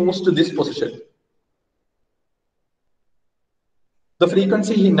 he moves to this position. The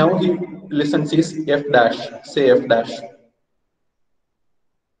frequency he listens is f dash, say f dash.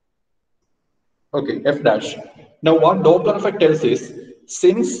 Okay, f dash. Now what Doppler effect tells is,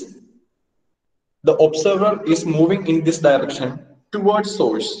 since the observer is moving in this direction towards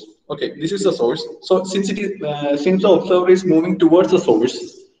source. Okay, this is the source. So since the observer is moving towards the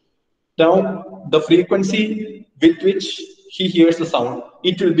source, now the frequency with which he hears the sound,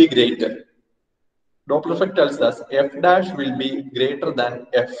 it will be greater. Doppler effect tells us f dash will be greater than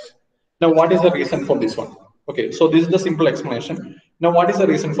f. Now, what is the reason for this one? Okay, so this is the simple explanation. Now, what is the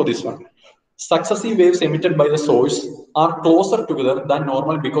reason for this one? Successive waves emitted by the source are closer together than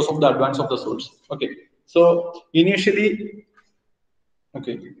normal because of the advance of the source. Okay, so initially,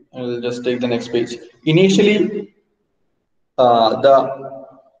 okay, I'll just take the next page. Initially, the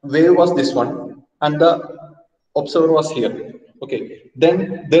wave was this one, and the observer was here. Okay,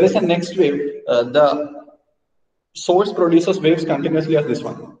 then there is a next wave. The source produces waves continuously as this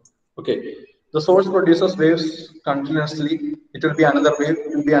one. Okay, the source produces waves continuously. It will be another wave.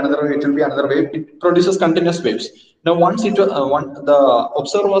 It will be another wave. It will be another wave. It produces continuous waves. Now, once the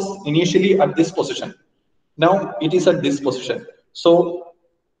observer was initially at this position. Now it is at this position. So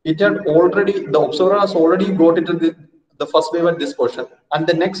the observer has already got it at the first wave at this position, and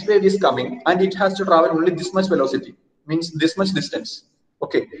the next wave is coming, and it has to travel only this much velocity, means this much distance.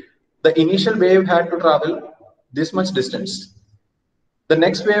 Okay, the initial wave had to travel this much distance. The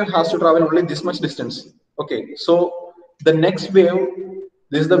next wave has to travel only this much distance. Okay, so the next wave,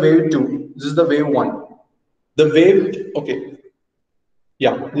 this is the wave 2, this is the wave 1. The wave, okay,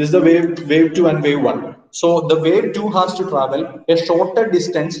 Yeah, this is the wave 2 and wave 1. So the wave 2 has to travel a shorter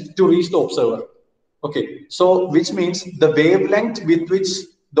distance to reach the observer. Okay, so which means the wavelength with which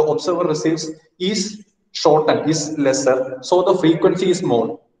the observer receives is shortened, is lesser. So the frequency is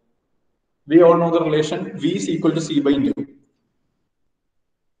more. We all know the relation V is equal to C by nu.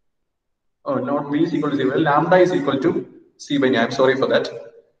 Oh, not V is equal to C by lambda is equal to C by nu. I'm sorry for that.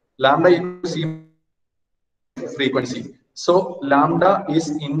 Lambda equal to C by nu frequency. So lambda is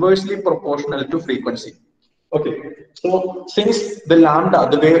inversely proportional to frequency. Okay. So since the lambda,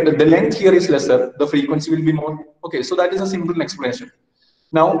 the length here is lesser, the frequency will be more. Okay. So that is a simple explanation.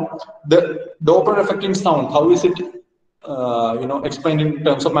 Now the Doppler effect in sound, how is it explained in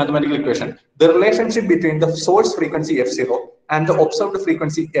terms of mathematical equation? The relationship between the source frequency f0 and the observed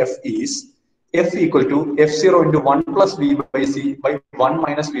frequency f is f equal to f0 into 1 plus v by c by 1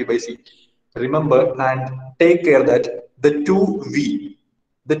 minus v by c. Remember and take care that the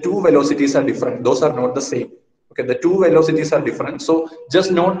two velocities are different. Those are not the same. Okay, the two velocities are different. So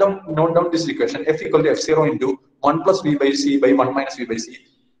just note down this equation. F equal to f0 into 1 plus v by c by 1 minus v by c.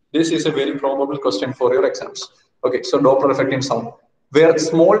 This is a very probable question for your exams. Okay, so Doppler effect in sound, where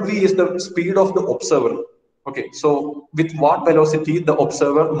small v is the speed of the observer. Okay, so with what velocity the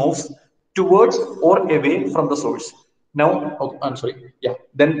observer moves towards or away from the source. Now, oh, I'm sorry. Yeah,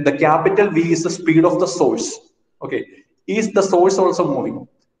 then the capital V is the speed of the source. Okay, is the source also moving?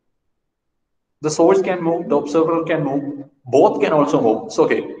 The source can move, the observer can move, both can also move. So,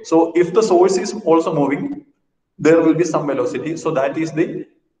 okay, so if the source is also moving, there will be some velocity. So that is the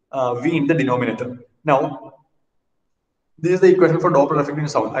V in the denominator. Now, this is the equation for Doppler effect in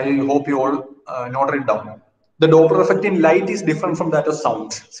sound. I hope you all noted it down. The Doppler effect in light is different from that of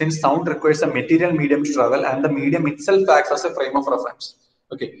sound, since sound requires a material medium to travel and the medium itself acts as a frame of reference.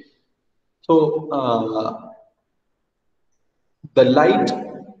 Okay, so the light,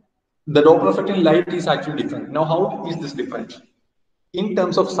 the Doppler effect in light is actually different. Now, how is this different? In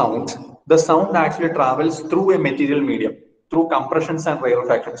terms of sound, the sound actually travels through a material medium, through compressions and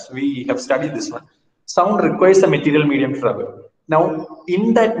rarefactions. We have studied this one. Sound requires a material medium to travel. Now,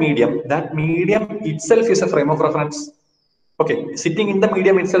 in that medium itself is a frame of reference. Okay, sitting in the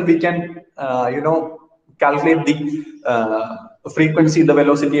medium itself, we can, calculate the frequency, the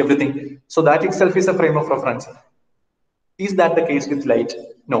velocity, everything. So that itself is a frame of reference. Is that the case with light?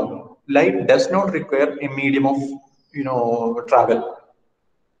 No, light does not require a medium of, travel.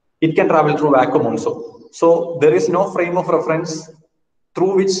 It can travel through vacuum also. So there is no frame of reference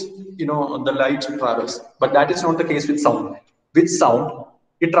through which the light travels. But that is not the case with sound. With sound,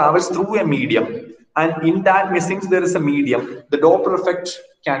 it travels through a medium, and in that since there is a medium, the Doppler effect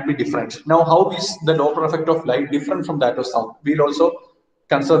can be different. Now, how is the Doppler effect of light different from that of sound? We'll also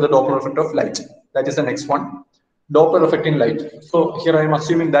consider the Doppler effect of light. That is the next one. Doppler effect in light. So here I am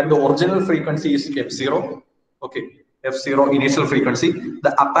assuming that the original frequency is f0. Okay, f0 initial frequency.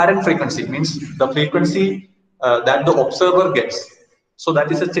 The apparent frequency means the frequency that the observer gets. So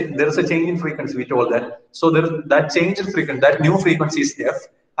that is there is a change in frequency. We told that. So that change in frequency, that new frequency is f,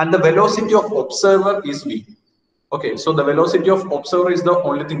 and the velocity of observer is v. Okay, so the velocity of observer is the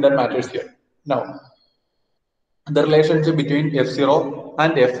only thing that matters here. Now, the relationship between f0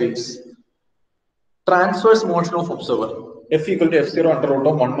 and f is transverse motion of observer, f equal to f0 under root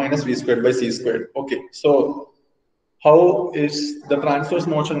of 1 minus v squared by c squared. Okay, so how is the transverse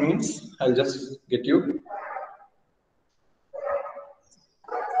motion means? I'll just get you.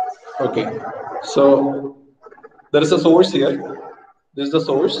 Okay, so there is a source here. This is the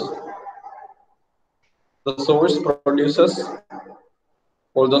source. The source produces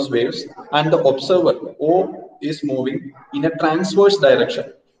all those waves, and the observer O is moving in a transverse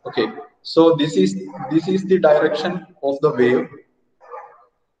direction. Okay, so this is the direction of the wave,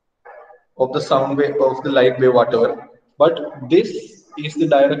 of the sound wave, of the light wave, whatever. But this is the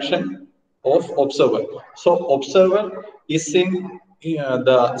direction of observer. So observer is in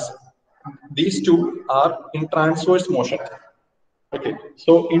these two are in transverse motion. Okay.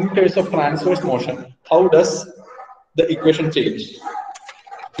 So in case of transverse motion, how does the equation change?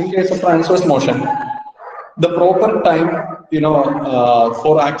 In case of transverse motion, the proper time,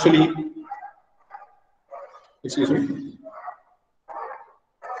 for actually, excuse me,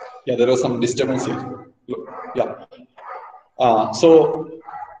 yeah, there was some disturbance here. Yeah. So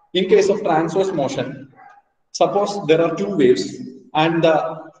in case of transverse motion, suppose there are two waves, and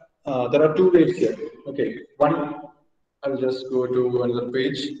there are two waves here. Okay, one, I'll just go to another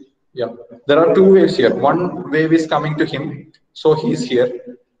page. Yeah, there are two waves here. One wave is coming to him, so he's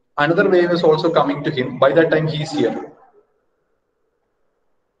here. Another wave is also coming to him. By that time, he's here.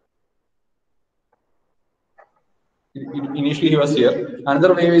 Initially he was here.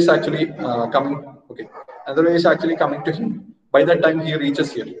 Another wave is actually coming. Okay, another wave is actually coming to him. By that time he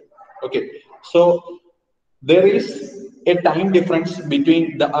reaches here. Okay, so there is a time difference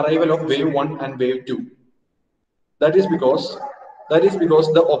between the arrival of wave 1 and wave 2. That is because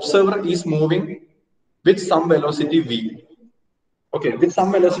the observer is moving with some velocity v. Okay, with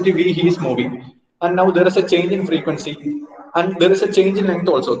some velocity v he is moving, and now there is a change in frequency, and there is a change in length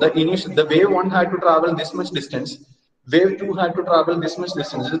also. The wave 1 had to travel this much distance, wave 2 had to travel this much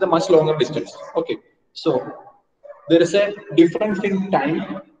distance. This is a much longer distance. Okay, so there is a difference in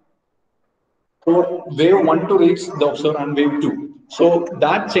time for wave 1 to reach the observer and wave 2. So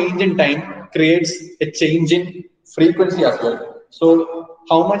that change in time creates a change in frequency as well. So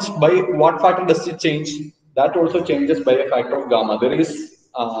how much, by what factor does it change? That also changes by a factor of gamma. There is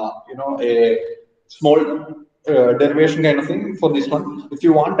a small derivation kind of thing for this one. If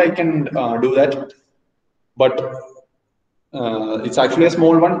you want, I can do that, but it's actually a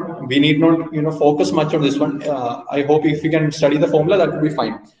small one. We need not focus much on this one. I hope if you can study the formula, that would be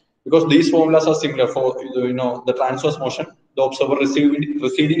fine, because these formulas are similar for the transverse motion, the observer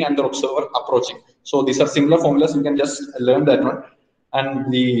receding and the observer approaching. So these are similar formulas. You can just learn that one.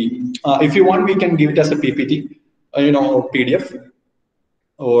 And the if you want, we can give it as a PPT, PDF,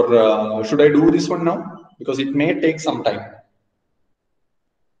 or should I do this one now, because it may take some time.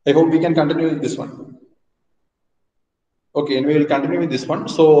 I hope we can continue with this one. Okay, and we will continue with this one.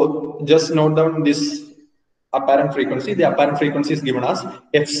 So just note down this apparent frequency. The apparent frequency is given as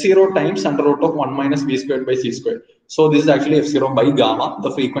f0 times under root of 1 minus v squared by c squared. So this is actually f0 by gamma.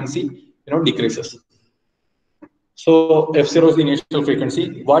 The frequency decreases. So f0 is the initial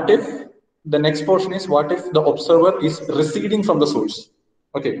frequency. What if the next portion is, what if the observer is receding from the source?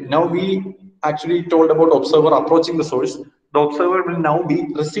 Okay, now we actually told about observer approaching the source. The observer will now be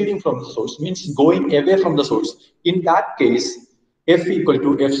receding from the source, means going away from the source. In that case, f equal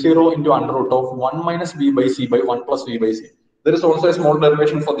to f0 into under root of 1 minus v by c by 1 plus v by c. There is also a small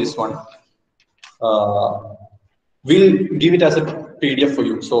derivation for this one. We'll give it as a PDF for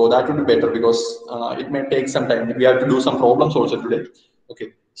you, so that would be better, because it may take some time. We have to do some problems also today.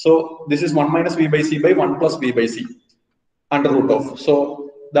 Okay, so this is 1 minus v by c by 1 plus v by c under root of.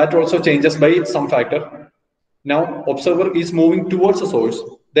 So that also changes by some factor. Now observer is moving towards the source,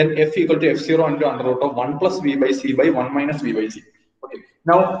 then f equal to f0 under root of 1 plus v by c by 1 minus v by c. Okay,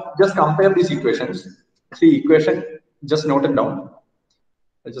 now just compare these equations. See, equation, just note it down.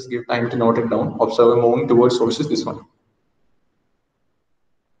 I just give time to note it down. Observer moving towards source is this one.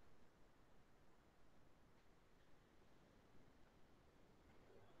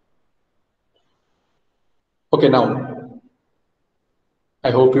 Okay, now I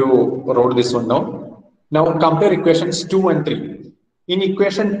hope you wrote this one down. Now compare equations 2 and 3. In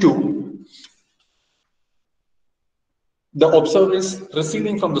equation 2, the observer is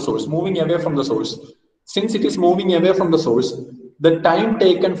receding from the source, moving away from the source. Since it is moving away from the source, the time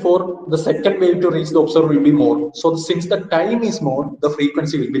taken for the second wave to reach the observer will be more. So since the time is more, the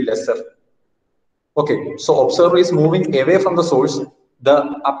frequency will be lesser. Okay, so observer is moving away from the source, the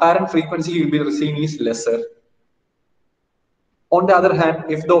apparent frequency he will be receiving is lesser. On the other hand,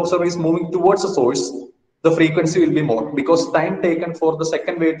 if the observer is moving towards the source, the frequency will be more, because time taken for the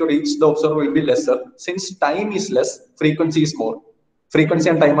second wave to reach the observer will be lesser. Since time is less, frequency is more. Frequency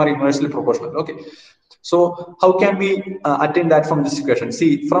and time are inversely proportional. Okay, so how can we attain that from this equation?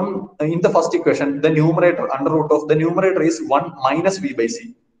 See, from in the first equation, the numerator under root of the numerator is 1 minus v by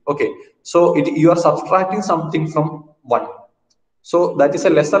c. Okay, so you are subtracting something from 1. So that is a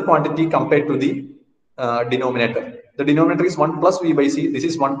lesser quantity compared to the denominator. The denominator is 1 plus v by c. This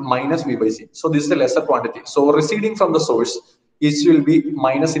is 1 minus v by c. So this is a lesser quantity. So receding from the source, it will be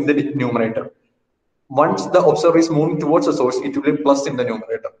minus in the numerator. Once the observer is moving towards the source, it will be plus in the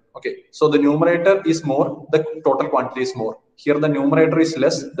numerator. Okay, so the numerator is more, the total quantity is more. Here the numerator is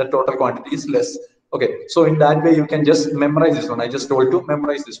less, the total quantity is less. Okay, so in that way you can just memorize this one. I just told to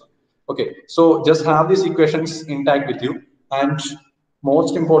memorize this one. Okay, so just have these equations intact with you, and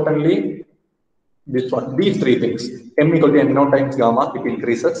most importantly, this one, these three things: m equal to n naught times gamma, it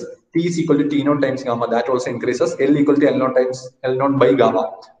increases; t is equal to t naught times gamma, that also increases; l equal to l naught times l naught by gamma.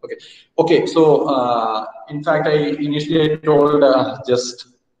 Okay, okay. So in fact, I initially told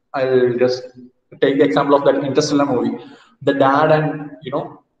I'll just take the example of that Interstellar movie, the dad and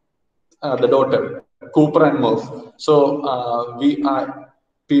the daughter, Cooper and Murph. So we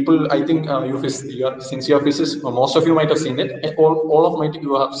people, I think since you are physicists, most of you might have seen it. All of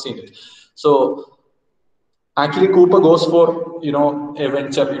you have seen it. So actually, Cooper goes for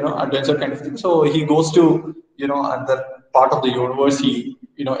adventure, adventure kind of thing. So he goes to another part of the universe. He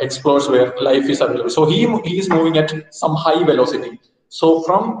explores where life is available. So he is moving at some high velocity. So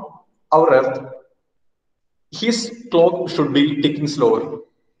from our Earth, his clock should be ticking slower.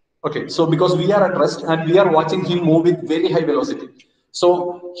 Okay, so because we are at rest and we are watching him move with very high velocity,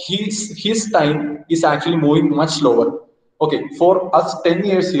 so his time is actually moving much slower. Okay, for us 10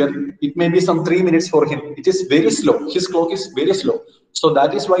 years here, it may be some 3 minutes for him. It is very slow. His clock is very slow. So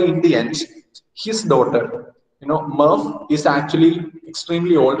that is why in the end, his daughter, Murph, is actually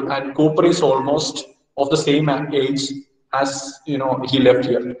extremely old, and Cooper is almost of the same age as he left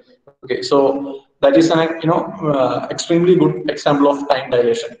here. Okay, so that is an extremely good example of time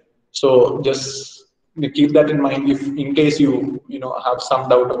dilation. So just keep that in mind if in case you have some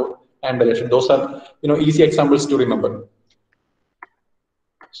doubt about time dilation. Those are easy examples to remember.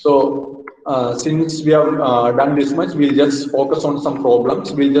 So since we have done this much, we'll just focus on some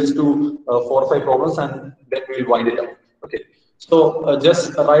problems. We'll just do 4 or 5 problems and then we'll wind it up. Okay. So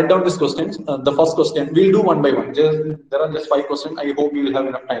just write down these questions. The first question, we'll do one by one. There are just 5 questions. I hope you will have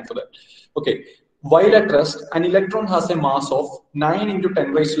enough time for that. Okay. While at rest, an electron has a mass of 9 into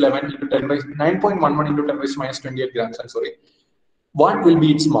 10 raised to 11 into 10 raised 9.11 into 10 raised to minus 28 grams. I'm sorry. What will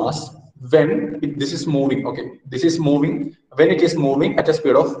be its mass when this is moving? Okay, this is moving when it is moving at a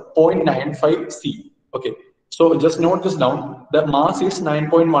speed of 0.95 c. Okay, so just note this down. The mass is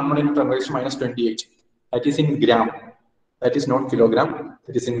 9.11 into 10 raised to minus 28. That is in gram. That is not kilogram.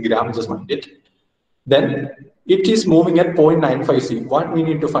 That is in gram. Just mind it. Then it is moving at 0.95 c. What we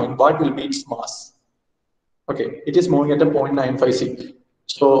need to find? What will be its mass? Okay, it is moving at a 0.95 c.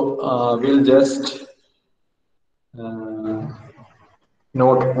 So we'll just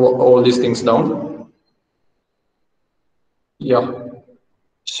note all these things down. Yeah.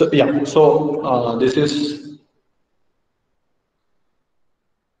 So yeah. So this is.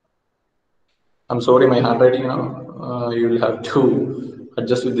 I'm sorry, my handwriting now. You will have to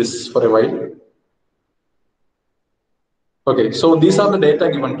adjust with this for a while. Okay. So these are the data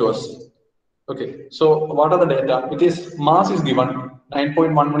given to us. Okay. So what are the data? It is mass is given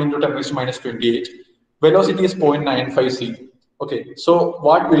 9.11 into 10 raised to minus 28. Velocity is 0.95 c. Okay. So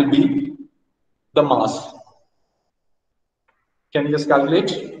what will be the mass? Can you just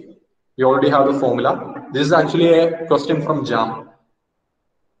calculate? We already have the formula. This is actually a question from JAM.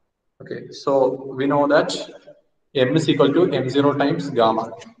 Okay, so we know that m is equal to m0 times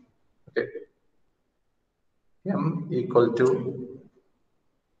gamma. Okay, m equal to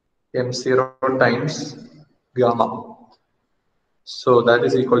m0 times gamma. So that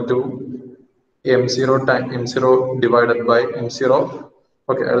is equal to m0 times m0 divided by m0.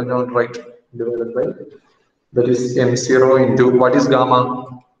 Okay, I will not write divided by. That is m0 into what is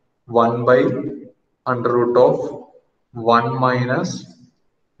gamma? 1 by under root of 1 minus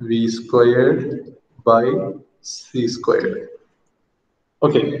v squared by c squared.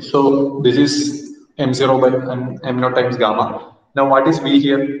 Okay, so this is m0 by m0 times gamma. Now what is v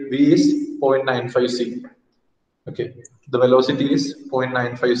here? V is 0.95 c. Okay, the velocity is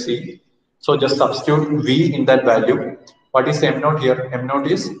 0.95 c. So just substitute v in that value. What is m0 here? M0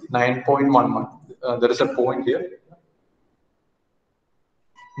 is 9.11. There is a point here.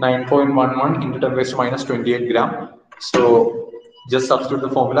 9.11 into 10 raised to minus 28 gram. So just substitute the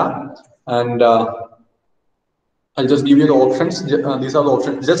formula and I'll just give you the options. These are the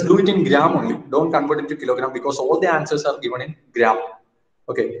options. Just do it in gram only. Don't convert it to kilogram because all the answers are given in gram.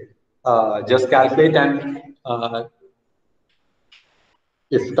 Okay. Just calculate and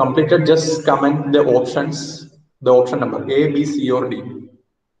if completed, just comment the options, the option number A, B, C, or D.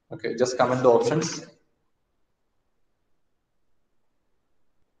 Okay. Just comment the options.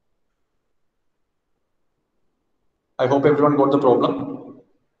 I hope everyone got the problem.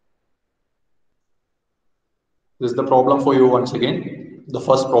 This is the problem for you once again. The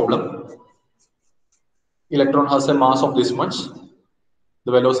first problem. Electron has a mass of this much.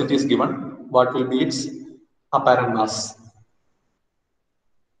 The velocity is given. What will be its apparent mass?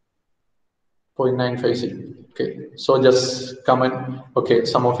 0.95 c. Okay, so just comment. Okay,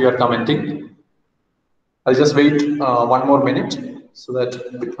 some of you are commenting. I'll just wait 1 more minute so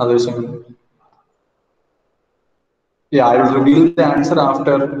that others can. Yeah, I will reveal the answer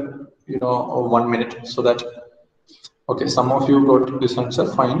after 1 minute so that. Okay, some of you got this answer.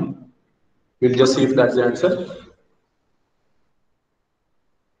 Fine. We'll just see if that's the answer.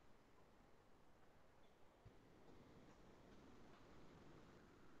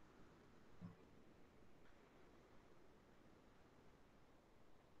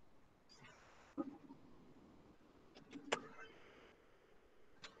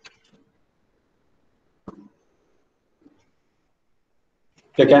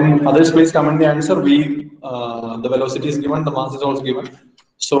 Okay, can others please comment the answer? The velocity is given, the mass is also given.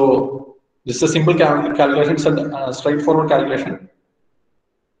 So this is a simple calculation, it's a straightforward calculation.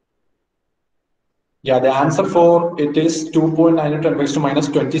 Yeah, the answer for it is 2.9 10 raised to minus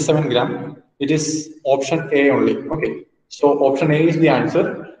 27 gram. It is option A only. Okay, so option A is the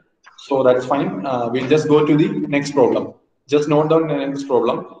answer. So that's fine. We'll just go to the next problem. Just note down the next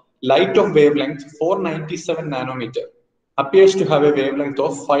problem. Light of wavelength 497 nanometer appears to have a wavelength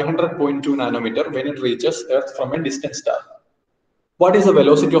of 500.2 nanometer when it reaches Earth from a distant star. What is the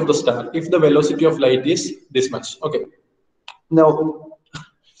velocity of the star if the velocity of light is this much? Okay. Now,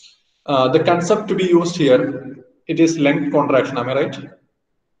 the concept to be used here, it is length contraction. Am I right?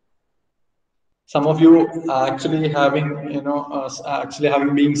 Some of you are actually having, actually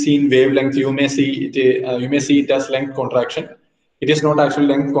having been seen wavelength. You may see it. You may see it as length contraction. It is not actually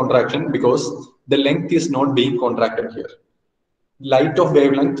length contraction because the length is not being contracted here. Light of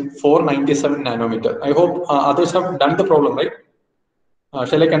wavelength 497 nanometer. I hope others have done the problem, right?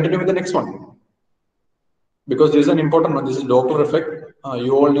 Shall I continue with the next one? Because this is an important one. This is Doppler effect.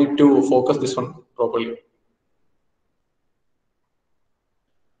 You all need to focus this one properly.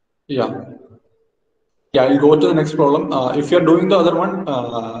 Yeah. Yeah, I'll go to the next problem. If you're doing the other one,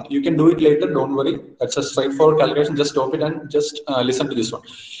 you can do it later. Don't worry. That's a straightforward calculation. Just stop it and just listen to this one.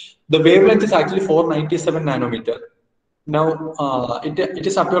 The wavelength is actually 497 nanometer. Now, it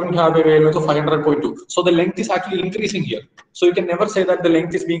is appearing to have a wavelength of 500.2. So the length is actually increasing here. So you can never say that the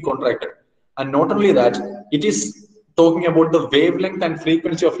length is being contracted. And not only that, it is talking about the wavelength and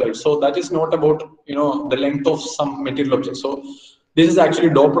frequency of light. So that is not about the length of some material object. So this is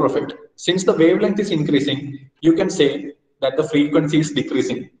actually Doppler effect. Since the wavelength is increasing, you can say that the frequency is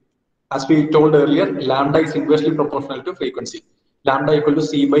decreasing. As we told earlier, lambda is inversely proportional to frequency. Lambda equal to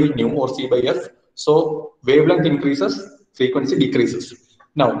C by nu or C by F. So wavelength increases, frequency decreases.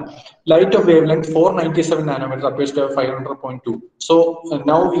 Now, light of wavelength 497 nanometer appears to have 500.2. So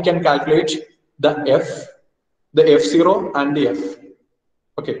now we can calculate the F0 and the F.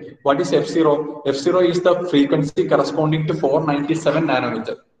 Okay, what is F0? F0 is the frequency corresponding to 497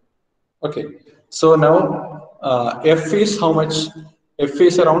 nanometer. Okay, so now F is how much? F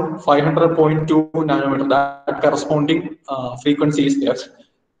is around 500.2 nanometer. That corresponding frequency is F.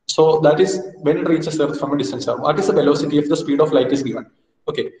 So that is when it reaches Earth from a distance. What is the velocity if the speed of light is given?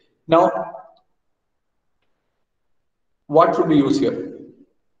 Okay, now what should we use here?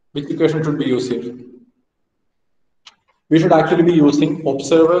 Which equation should be used here? We should actually be using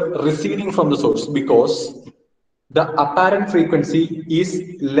observer receding from the source because the apparent frequency is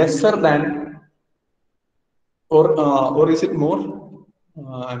lesser than or is it more?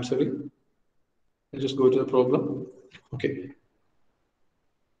 I'm sorry. I'll just go to the problem. Okay.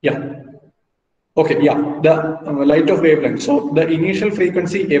 Yeah. Okay. Yeah. The light of wavelength. So the initial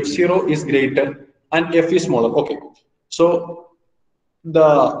frequency F0 is greater and F is smaller. Okay. So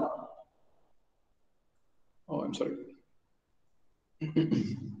the I'm sorry.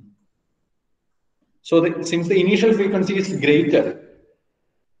 So since the initial frequency is greater,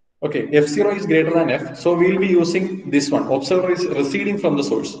 okay, F0 is greater than F, so we'll be using this one. Observer is receding from the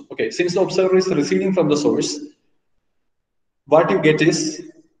source. Okay, since the observer is receding from the source, what you get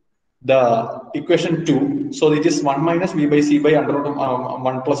is the equation 2. So it is 1 minus V by C by under root of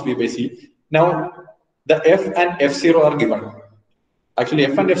 1 plus V by C. Now, the F and F0 are given. Actually,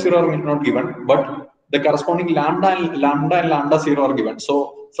 F and F0 are not given, but the corresponding lambda and lambda 0 are given.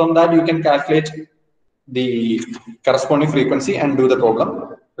 So from that, you can calculate the corresponding frequency and do the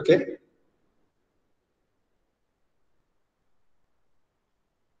problem. Okay.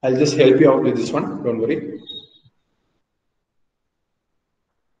 I'll just help you out with this one. Don't worry.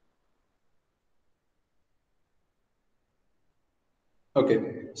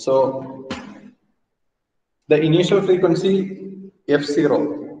 Okay. So the initial frequency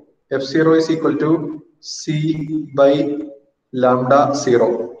F0. F0 is equal to C by lambda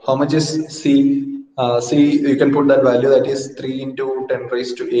 0. How much is C? C, you can put that value, that is 3 into 10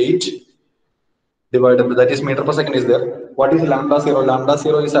 raised to 8 divided by, that is meter per second is there. What is lambda 0? Lambda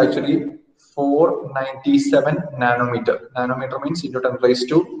 0 is actually 497 nanometer. Nanometer means into 10 raised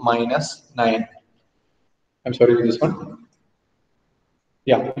to minus 9. I'm sorry with this one.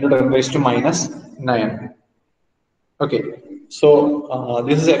 Yeah, into 10 raised to minus 9. Okay, so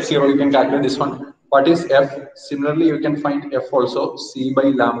this is F0. You can calculate this one. What is F? Similarly, you can find F also, C by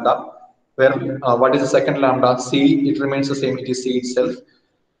lambda, where what is the second lambda? C, it remains the same, it is C itself.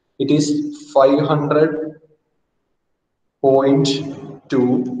 It is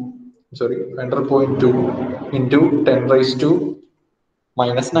 500.2, sorry, 500.2 into 10 raised to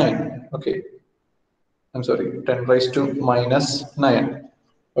minus 9. Okay, I'm sorry, 10 raised to minus 9.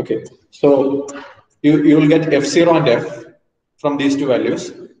 Okay, so you will get F0 and F. from these two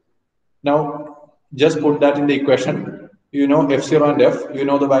values. Now, just put that in the equation. You know F0 and F, you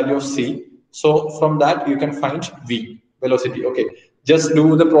know the value of C. So from that, you can find V, velocity. Okay, just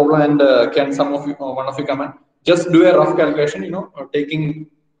do the problem and can some of you, one of you comment? Just do a rough calculation, taking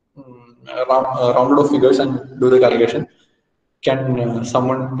rounded off figures and do the calculation. Can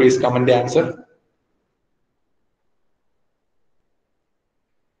someone please comment the answer?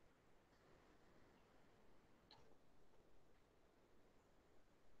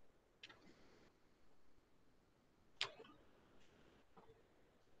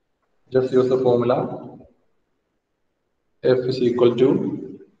 Just use the formula. F is equal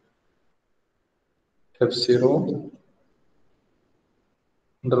to F0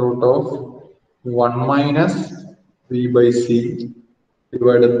 the root of 1 minus V by C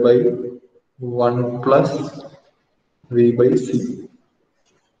divided by 1 plus V by C.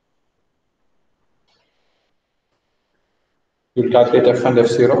 You'll calculate F and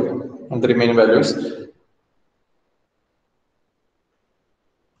F0 and the remaining values.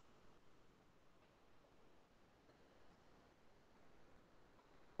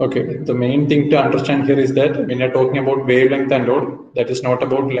 Okay, the main thing to understand here is that when you're talking about wavelength and load, that is not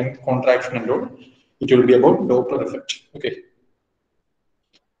about length contraction and load. It will be about Doppler effect. Okay.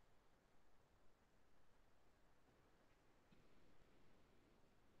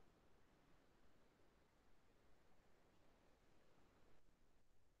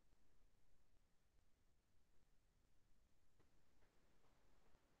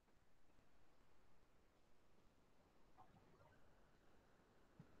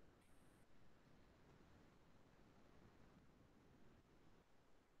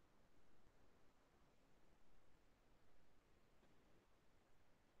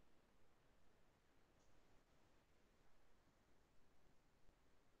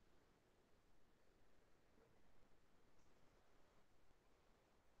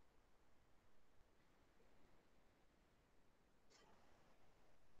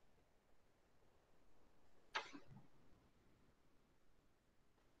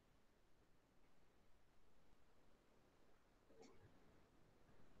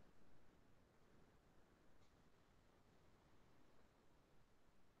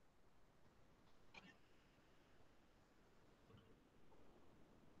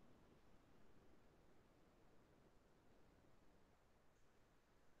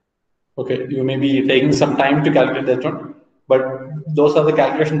 Okay, you may be taking some time to calculate that one, but those are the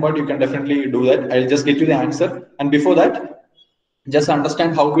calculation part. You can definitely do that. I'll just get you the answer. And before that, just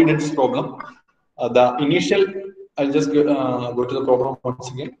understand how we did this problem. The initial, I'll just go to the problem once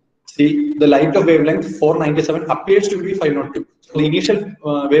again. See, the light of wavelength 497 appears to be 502. So the initial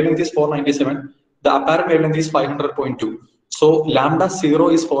wavelength is 497. The apparent wavelength is 500.2. So lambda 0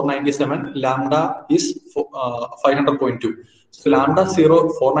 is 497. Lambda is 500.2. So lambda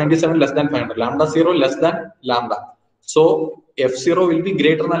 0, 497 less than 500. Lambda 0 less than lambda. So F0 will be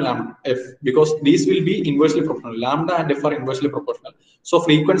greater than lambda F because these will be inversely proportional. Lambda and F are inversely proportional. So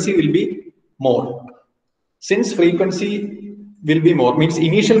frequency will be more. Since frequency will be more, means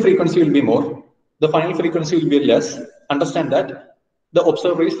initial frequency will be more, the final frequency will be less. Understand that the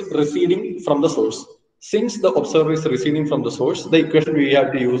observer is receding from the source. Since the observer is receding from the source, the equation we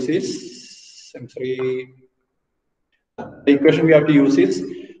have to use is, I'm sorry, the equation we have to use is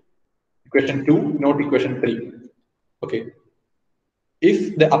equation 2, not equation 3. Okay.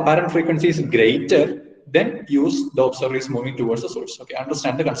 If the apparent frequency is greater, then use the observer is moving towards the source. Okay,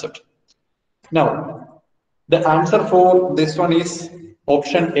 understand the concept. Now, the answer for this one is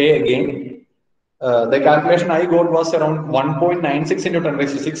option A again. The calculation I got was around 1.96 into 10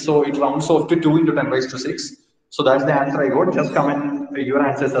 raised to 6. So it rounds off to 2 into 10 raised to 6. So that's the answer I got. Just comment your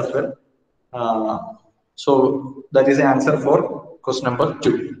answers as well. So that is the answer for question number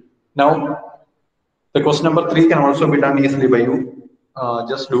 2. Now, the question number 3 can also be done easily by you.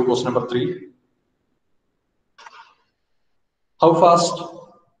 Just do question number 3. How fast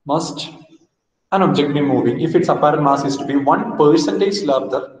must an object be moving if its apparent mass is to be 1%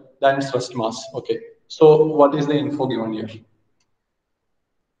 larger than its rest mass? Okay. So what is the info given here?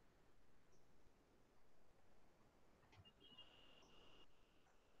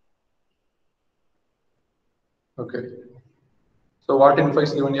 Okay. So what info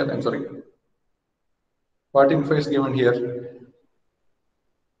is given here? I'm sorry. What info is given here?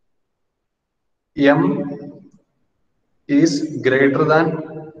 M is greater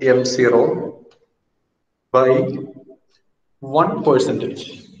than M0 by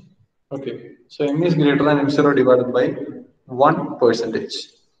 1%. Okay. So M is greater than M0 divided by 1%.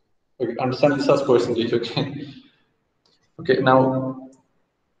 Okay. Understand this as percentage. Okay. Okay. Now,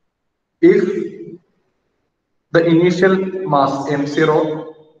 if The initial mass M0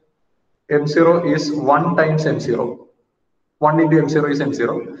 is 1 times M0. 1 into M0 is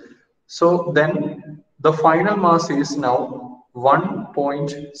M0. So then the final mass is now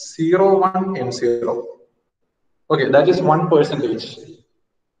 1.01 M0. Okay, that is 1%.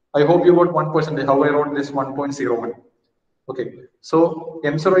 I hope you got 1%. How I wrote this 1.01. Okay, so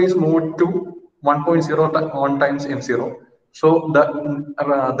M0 is moved to 1.01 times M0. So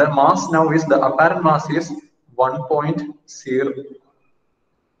the mass now is, the apparent mass is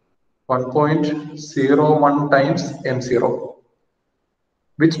 1.01 times M0,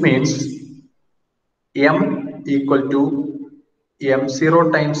 which means M equal to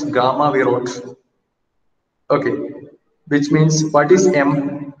M0 times gamma we wrote. Okay, which means what is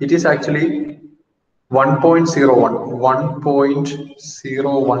M? It is actually 1.01.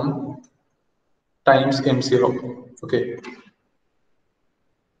 1.01 times M0. Okay,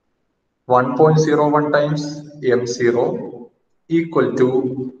 1.01 times M0 equal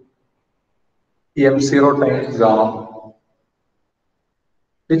to M0 times gamma,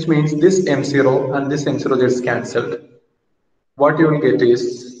 which means this M0 and this M0 gets cancelled. What you will get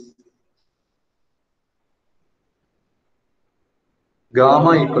is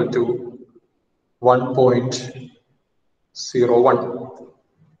gamma equal to 1.01,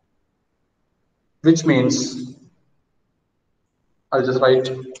 which means, I'll just write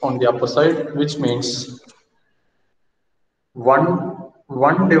on the upper side, which means 1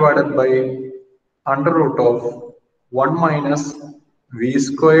 divided by under root of 1 minus v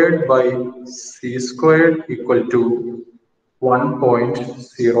squared by c squared equal to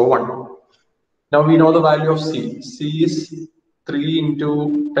 1.01. Now we know the value of c. C is 3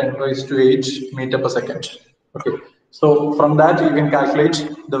 into 10 raised to 8 meter per second. Okay. So from that you can calculate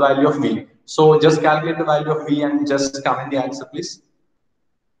the value of v. So just calculate the value of v and just comment the answer, please.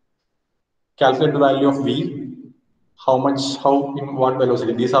 Calculate the value of v. How much, how, in what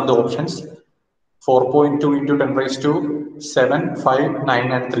velocity? These are the options. 4.2 into 10 raised to 7, 5,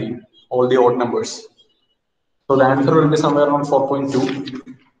 9 and 3. All the odd numbers. So the answer will be somewhere around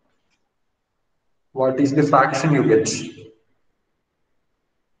 4.2. What is the fraction you get?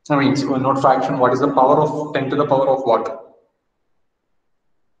 I mean, not fraction, what is the power of 10 to the power of what?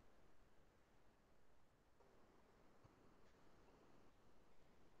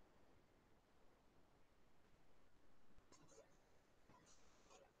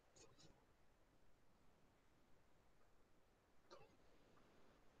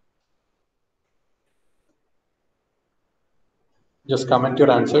 Just comment your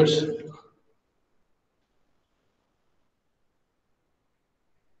answers.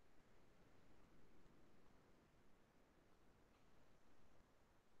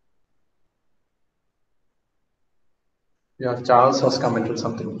 Yeah, Charles has commented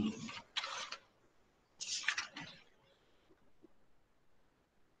something.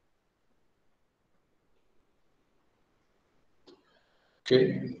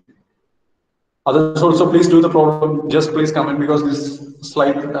 Okay. Others also please do the problem. Just please comment, because this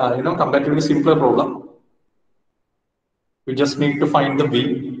slide, comparatively simpler problem. We just need to find the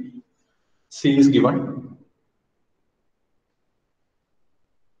V. C is given.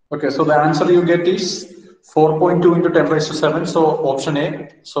 Okay, so the answer you get is 4.2 into 10 raised to 7. So option A.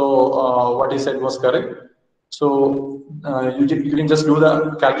 So what he said was correct. So you can just do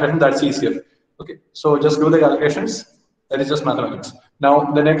the calculation. That's easier. Okay, so just do the calculations. That is just mathematics.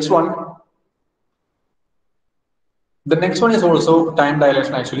 Now the next one. The next one is also time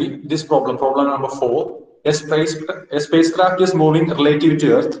dilation actually. This problem number 4. A spacecraft is moving relative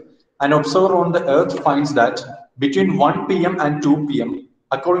to Earth. An observer on the Earth finds that between 1 p.m. and 2 p.m.,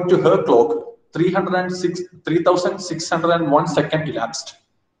 according to her clock, 3,601 seconds elapsed.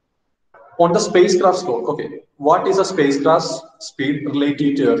 On the spacecraft's clock, okay, what is a spacecraft's speed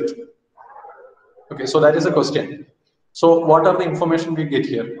relative to Earth? Okay, so that is a question. So what are the information we get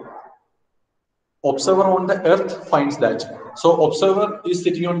here? Observer on the Earth finds that. So observer is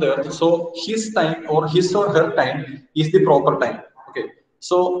sitting on the Earth. So his time or his or her time is the proper time. Okay.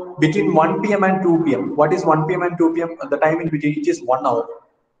 So between 1 p.m. and 2 p.m. What is 1 p.m. and 2 p.m.? The time in between it is 1 hour.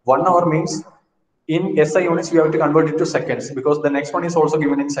 1 hour means in SI units we have to convert it to seconds, because the next one is also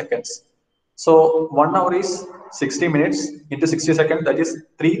given in seconds. So 1 hour is 60 minutes into 60 seconds. That is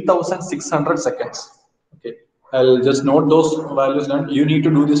 3,600 seconds. Okay. I'll just note those values down. You need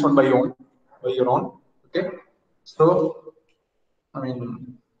to do this one by your own. Okay. So, I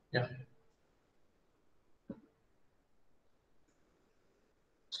mean, yeah.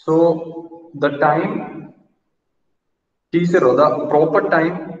 So the time T0, the proper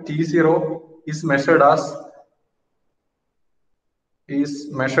time T0 is measured as is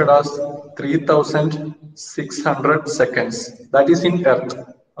measured as 3600 seconds. That is in Earth.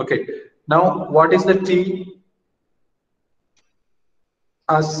 Okay. Now, what is the T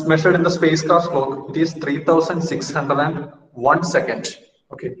as measured in the spacecraft clock? It is 3601 second.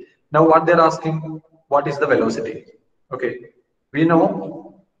 Okay. Now, what they're asking, what is the velocity? Okay. We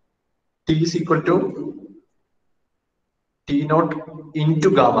know T is equal to T naught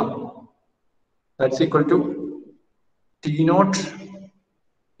into gamma. That's equal to T naught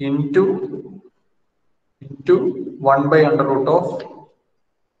into 1 by under root of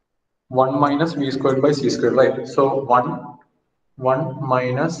 1 minus v squared by c squared, right? So 1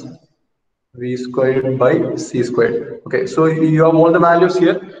 minus v squared by c squared. Okay, so you have all the values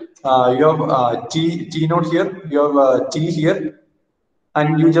here. You have t naught here, you have t here,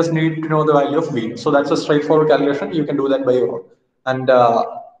 and you just need to know the value of v. So that's a straightforward calculation. You can do that by your own. And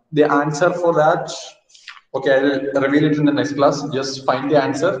the answer for that, okay, I'll reveal it in the next class. Just find the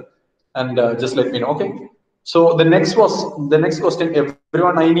answer and just let me know. Okay. So the next question.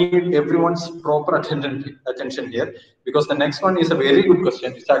 Everyone, I need everyone's proper attention here, because the next one is a very good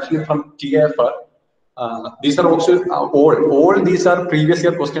question. It's actually from TFR. These are also all these are previous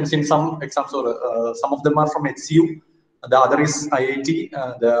year questions in some exams, or some of them are from HCU, the other is IIT,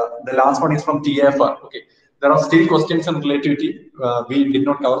 the last one is from TFR. Okay, there are still questions on relativity. We did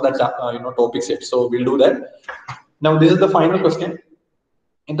not cover that topics yet, so we'll do that. Now this is the final question.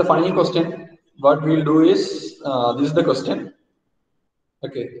 In the final question, what we'll do is this is the question.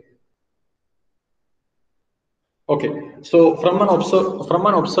 Okay. Okay, so from an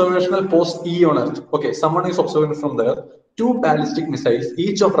observational post E on Earth, okay, someone is observing from there two ballistic missiles,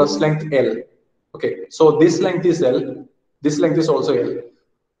 each of rest length L. Okay, so this length is L, this length is also L.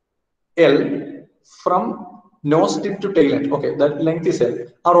 L from nose tip to tail end, okay, that length is L,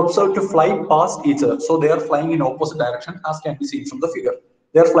 are observed to fly past each other. So they are flying in opposite direction, as can be seen from the figure.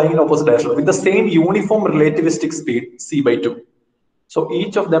 They are flying in opposite direction with the same uniform relativistic speed, c by 2. So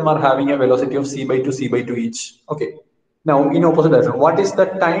each of them are having a velocity of c by 2, c by 2 each. Okay. Now in opposite direction, what is the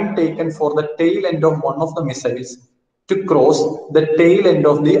time taken for the tail end of one of the missiles to cross the tail end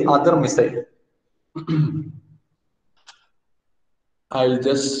of the other missile? I'll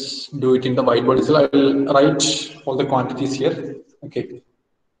just do it in the whiteboard itself. I'll write all the quantities here. Okay.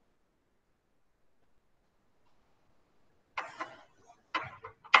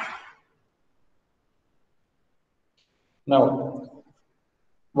 Now,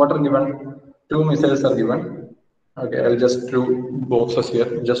 what are given? Two missiles are given. Okay, I'll just do boxes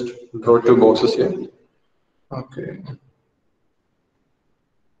here. Just draw two boxes here. Okay.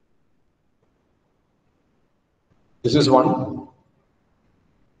 This is one.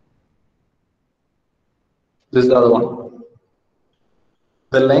 This is the other one.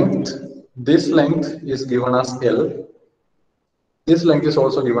 The length, this length is given as L. This length is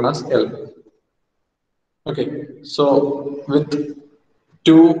also given as L. Okay, so with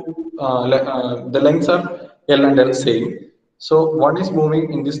two, the lengths are L and L same. So one is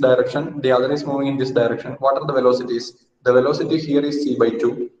moving in this direction, the other is moving in this direction. What are the velocities? The velocity here is c by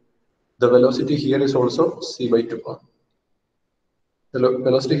 2. The velocity here is also c by 2. The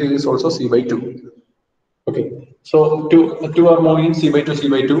velocity here is also c by 2. Okay, so two are moving in c by 2, c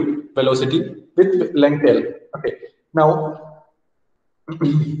by 2 velocity with length L. Okay, now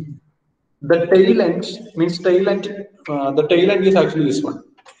the tail end means tail end. The tail end is actually this one.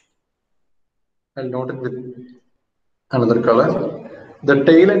 I'll note it with another color. The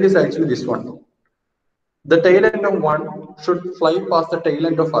tail end is actually this one. The tail end of one should fly past the tail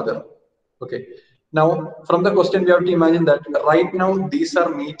end of other. Okay. Now, from the question, we have to imagine that right now these are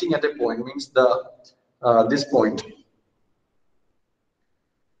meeting at a point. Means the this point.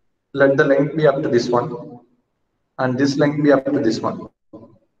 Let the length be up to this one, and this length be up to this one.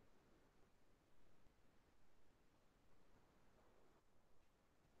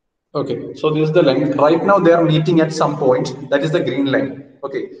 Okay, so this is the length. Right now they are meeting at some point. That is the green line.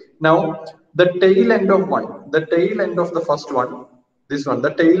 Okay, now the tail end of one, the tail end of the first one, this one,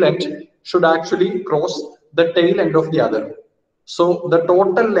 the tail end should actually cross the tail end of the other. So the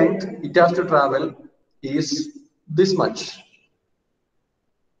total length it has to travel is this much.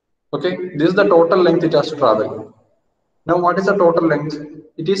 Okay, this is the total length it has to travel. Now what is the total length?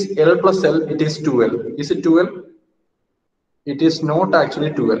 It is L plus L, it is 2L. Is it 2L? It is not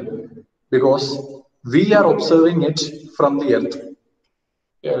actually 2L, because we are observing it from the Earth.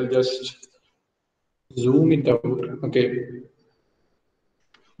 I'll just zoom it out. Okay,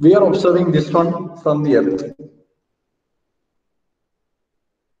 we are observing this one from the Earth.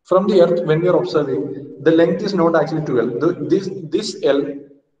 From the Earth, when we are observing, the length is not actually 2L. This L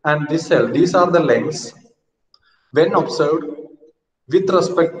and this L, these are the lengths when observed with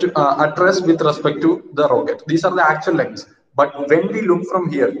respect to at rest with respect to the rocket. These are the actual lengths. But when we look from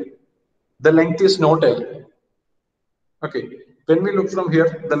here, the length is not L. Okay. When we look from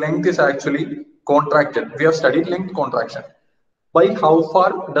here, the length is actually contracted. We have studied length contraction. By how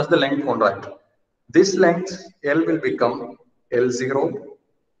far does the length contract? This length L will become L0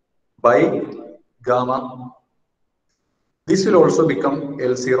 by gamma. This will also become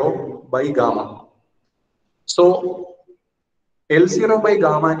L0 by gamma. So L0 by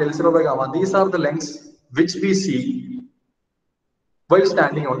gamma and L0 by gamma, these are the lengths which we see while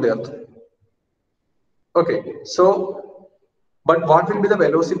standing on the earth. Okay, so but what will be the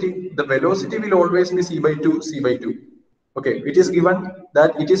velocity? The velocity will always be c by 2, c by 2. Okay, it is given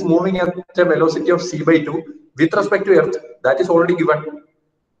that it is moving at a velocity of c by 2 with respect to earth. That is already given.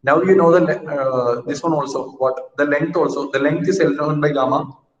 Now you know the this one also. What the length also? The length is L known by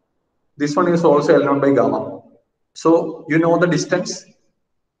gamma. This one is also L known by gamma. So you know the distance,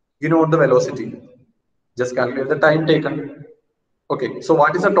 you know the velocity. Just calculate the time taken. Okay, so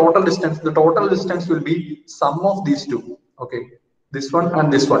what is the total distance? The total distance will be sum of these two. Okay, this one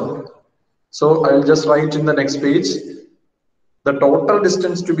and this one. So I'll just write in the next page. The total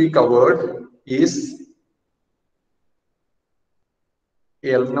distance to be covered is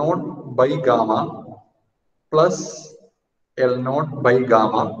L naught by gamma plus L naught by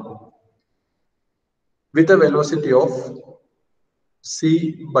gamma with a velocity of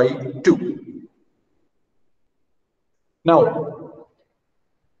c by 2. Now,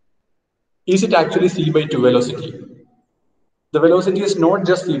 is it actually c by 2 velocity? The velocity is not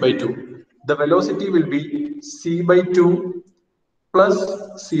just c by 2. The velocity will be c by 2 plus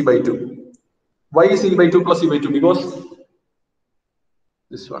c by 2. Why c by 2 plus c by 2? Because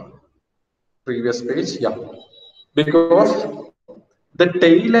this one, previous page, yeah. Because the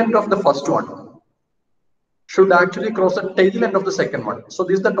tail end of the first one should actually cross the tail end of the second one. So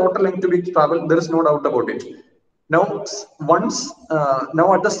this is the total length to be traveled. There is no doubt about it. Now,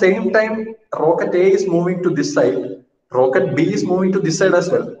 now at the same time, rocket A is moving to this side. Rocket B is moving to this side as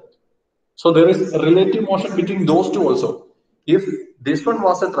well. So there is relative motion between those two also. If this one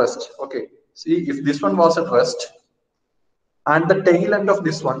was at rest, okay. See, if this one was at rest, and the tail end of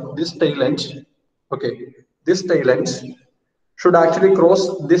this one, this tail end, okay, this tail end should actually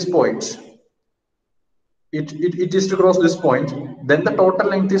cross this point. It is to cross this point, then the total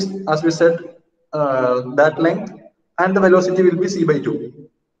length is, as we said, that length, and the velocity will be c by 2.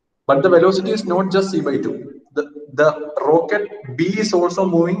 But the velocity is not just c by 2. The rocket B is also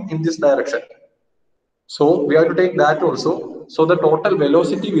moving in this direction. So we have to take that also. So the total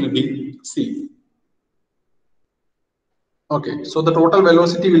velocity will be c. Okay, so the total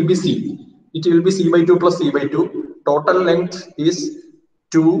velocity will be c. It will be c by 2 plus c by 2. Total length is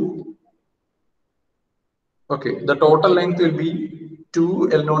 2. Okay, the total length will be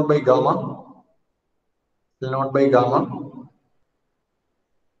 2 L naught by gamma. L naught by gamma.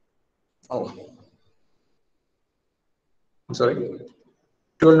 Oh, I'm sorry.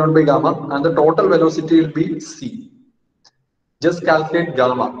 2 L naught by gamma, and the total velocity will be c. Just calculate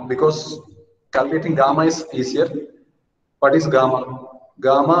gamma, because calculating gamma is easier. What is gamma?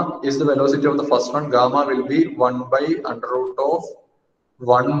 Gamma is the velocity of the first one. Gamma will be 1 by under root of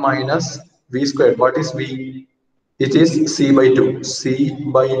 1 minus v squared. What is v? It is c by 2. C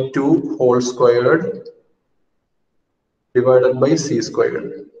by 2 whole squared divided by c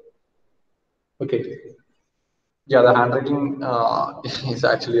squared. Okay. Yeah, the handwriting is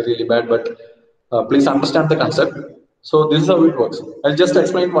actually really bad, but please understand the concept. So this is how it works. I'll just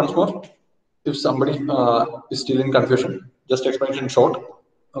explain once more. If somebody is still in confusion, just explain in short.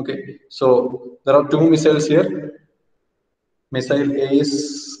 Okay. So there are two missiles here. Missile A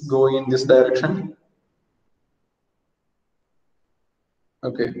is going in this direction.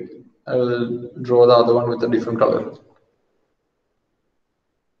 Okay. I will draw the other one with a different color.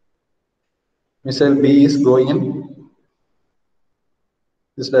 Missile B is going in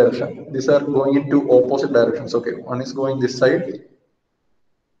this direction. These are going into opposite directions. Okay, one is going this side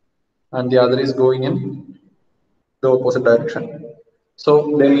and the other is going in the opposite direction.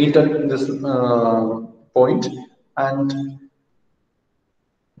 So they meet at this point, and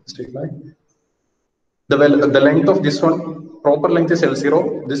straight line. The length of this one, proper length is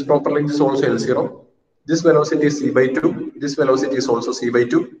L0. This proper length is also L0. This velocity is c by 2. This velocity is also c by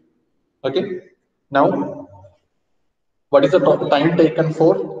 2. Okay. Now, what is the time taken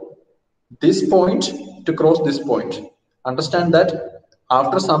for this point to cross this point? Understand that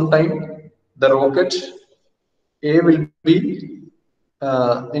after some time, the rocket A will be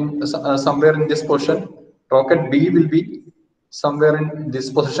somewhere in this position. Rocket B will be somewhere in this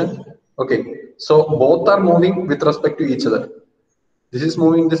position. Okay, so both are moving with respect to each other. This is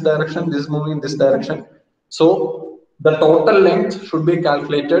moving in this direction, this is moving in this direction. So the total length should be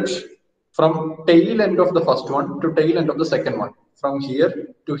calculated from tail end of the first one to tail end of the second one, from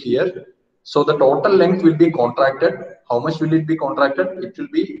here to here. So the total length will be contracted. How much will it be contracted? It will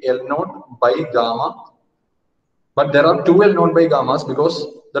be L naught by gamma, but there are two L naught by gammas because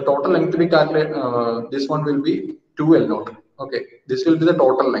the total length to be calculated, this one will be 2 L naught. Okay, this will be the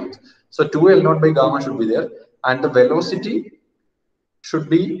total length. So 2 L naught by gamma should be there, and the velocity should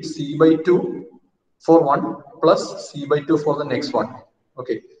be c by 2 for one plus c by 2 for the next one.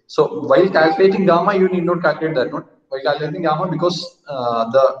 Okay, so while calculating gamma, you need not calculate that one. While calculating gamma, because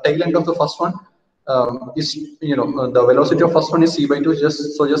the tail end of the first one is, the velocity of first one is c by 2,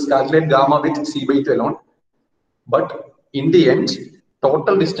 just calculate gamma with c by 2 alone. But in the end,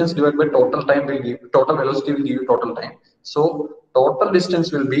 total distance divided by total time will give total velocity will give you total time. So total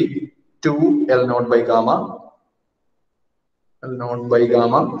distance will be 2 L naught by gamma. L naught by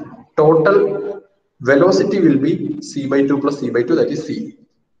gamma. Total velocity will be c by 2 plus c by 2, that is c.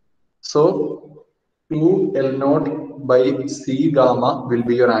 So 2 L naught by c gamma will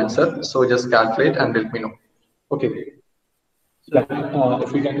be your answer. So just calculate and let me know. Okay. Sir,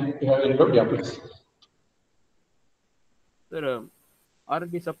 If we can have input, yeah, please. sir,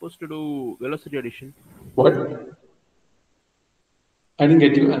 aren't we supposed to do velocity addition? What? I didn't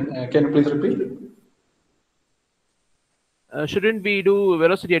get you. Can you please repeat? Shouldn't we do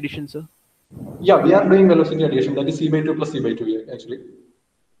velocity addition, sir? Yeah, we are doing velocity addition. That is c by 2 plus c by 2 here, actually.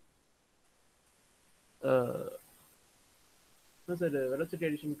 Uh, no, sir, the velocity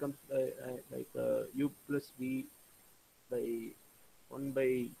addition comes like u plus v by 1 by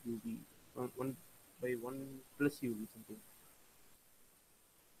uv, 1 by 1 plus uv, something.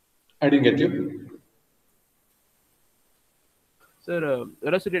 I didn't get you. Sir,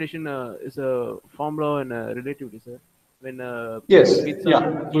 velocity addition is a formula in relativity, sir. When Yes, speeds yeah,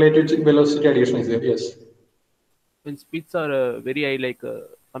 are related to velocity addition is there, yes. when speeds are very high, like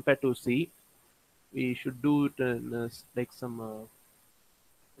compared to c, we should do it in like some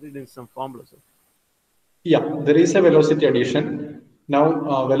in some formula, sir. Yeah, there is a velocity addition.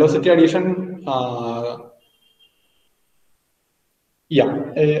 Now, velocity addition, yeah,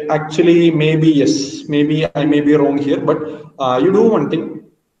 actually, maybe yes, maybe I may be wrong here, but you do one thing,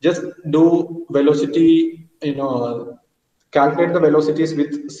 just do velocity, calculate the velocities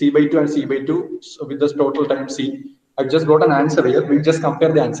with c by 2 and c by 2, so with this total time c. I've just got an answer here. We'll just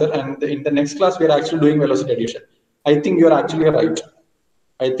compare the answer, and in the next class, we are actually doing velocity addition. I think you're actually right.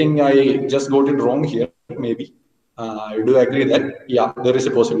 I think I just got it wrong here, maybe. I do agree that, yeah, there is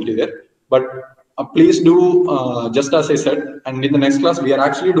a possibility there. But please do just as I said, and in the next class, we are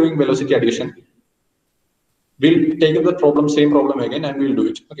actually doing velocity addition. We'll take up the problem, same problem again, and we'll do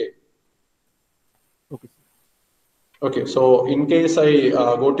it. Okay. Okay, sir. Okay. So in case I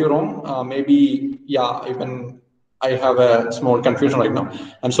got you wrong, maybe, yeah, even I have a small confusion right now.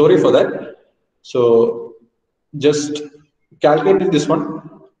 I'm sorry for that. So just calculate this one.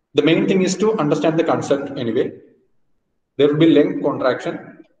 The main thing is to understand the concept anyway. There will be length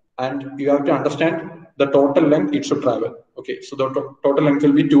contraction, and you have to understand the total length it should travel. Okay, so the total length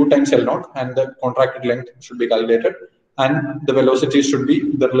will be 2 times L naught, and the contracted length should be calculated, and the velocity should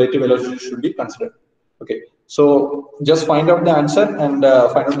be, the relative velocity should be considered. Okay, so just find out the answer, and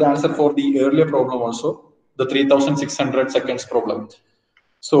find out the answer for the earlier problem also, the 3600 seconds problem.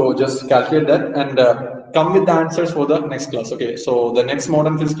 So just calculate that, and come with the answers for the next class. Okay, so the next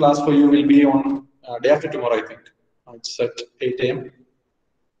modern physics class for you will be on day after tomorrow, I think. It's at 8 a.m.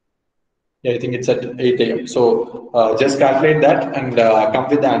 Yeah, I think it's at 8 a.m. So just calculate that, and come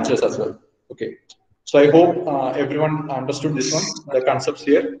with the answers as well. Okay. So I hope everyone understood this one, the concepts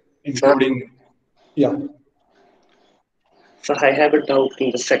here, Sir, including, yeah, sir, I have a doubt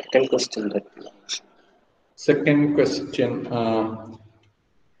in the second question that second question. I'll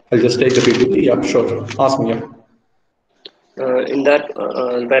just take the PPT. Yeah, sure. Ask me. Yeah. in that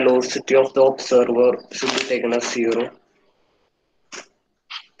velocity of the observer should be taken as zero.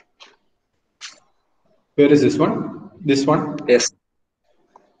 Where is this one? This one? Yes,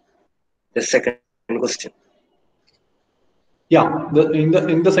 the second question. Yeah, in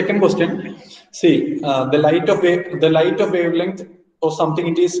the second question, see the light of wavelength or something,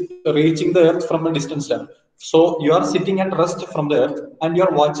 it is reaching the earth from a distance level. So you are sitting at rest from the earth and you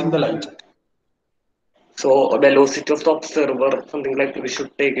are watching the light. So velocity of the observer, something like we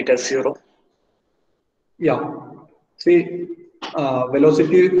should take it as zero. Yeah. See,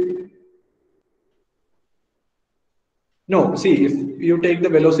 velocity. No, see, if you take the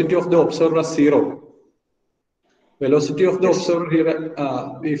velocity of the observer as zero, velocity of the Yes. observer here,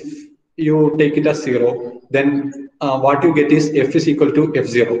 if you take it as 0, then what you get is f is equal to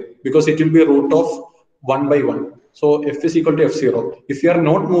f0, because it will be root of 1 by 1. So f is equal to f0. If you are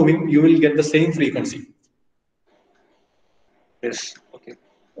not moving, you will get the same frequency. Yes. Okay.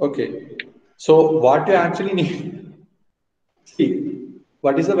 Okay. So what you actually need, see,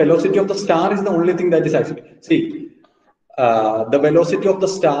 what is the velocity of the star is the only thing that is actually, see, the velocity of the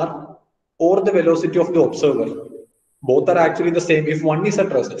star or the velocity of the observer, both are actually the same. If one is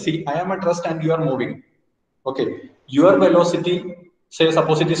at rest, see, I am at rest and you are moving. Okay, your velocity, say,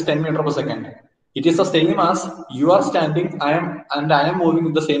 suppose it is 10 meter per second. It is the same as you are standing, I am moving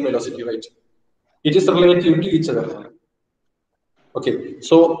with the same velocity, right? It is relative to each other. Okay,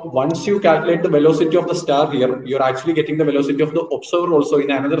 so once you calculate the velocity of the star here, you're actually getting the velocity of the observer also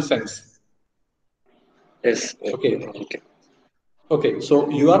in another sense. Yes. Okay. Okay. Okay, so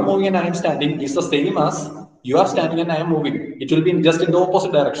you are moving and I am standing is the same as you are standing and I am moving. It will be just in the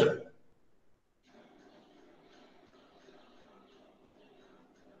opposite direction.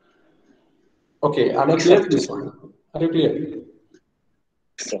 Okay, am I clear to Exactly. this one? Are you clear?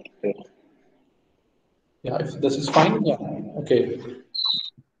 Exactly. Yeah, if this is fine, yeah. Okay.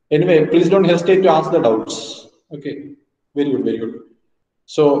 Anyway, please don't hesitate to ask the doubts. Okay, very good, very good.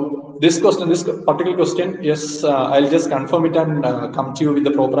 So this question, this particular question, yes, I'll just confirm it and come to you with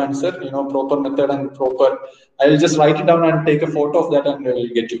the proper answer, proper method and proper. I'll just write it down and take a photo of that and I'll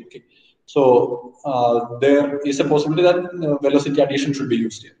get you. Okay. So there is a possibility that velocity addition should be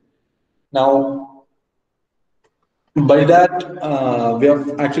used here. Now, by that, we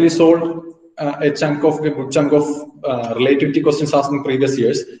have actually solved a good chunk of relativity questions asked in previous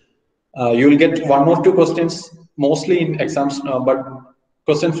years. You will get one or two questions mostly in exams, but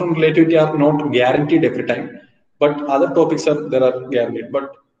questions from relativity are not guaranteed every time. But other topics are there are guaranteed.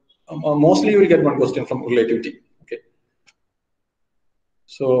 But mostly you will get one question from relativity. Okay.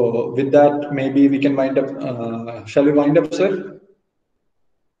 So with that, maybe we can wind up. Shall we wind up, sir?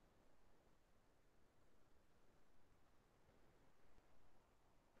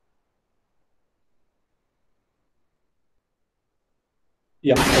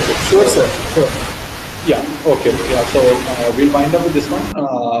 Yeah. Okay. Sure, sir. Sure. Yeah. Okay. Yeah. So we'll wind up with this one.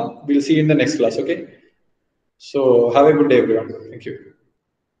 We'll see you in the next class. Okay. So have a good day, everyone. Thank you.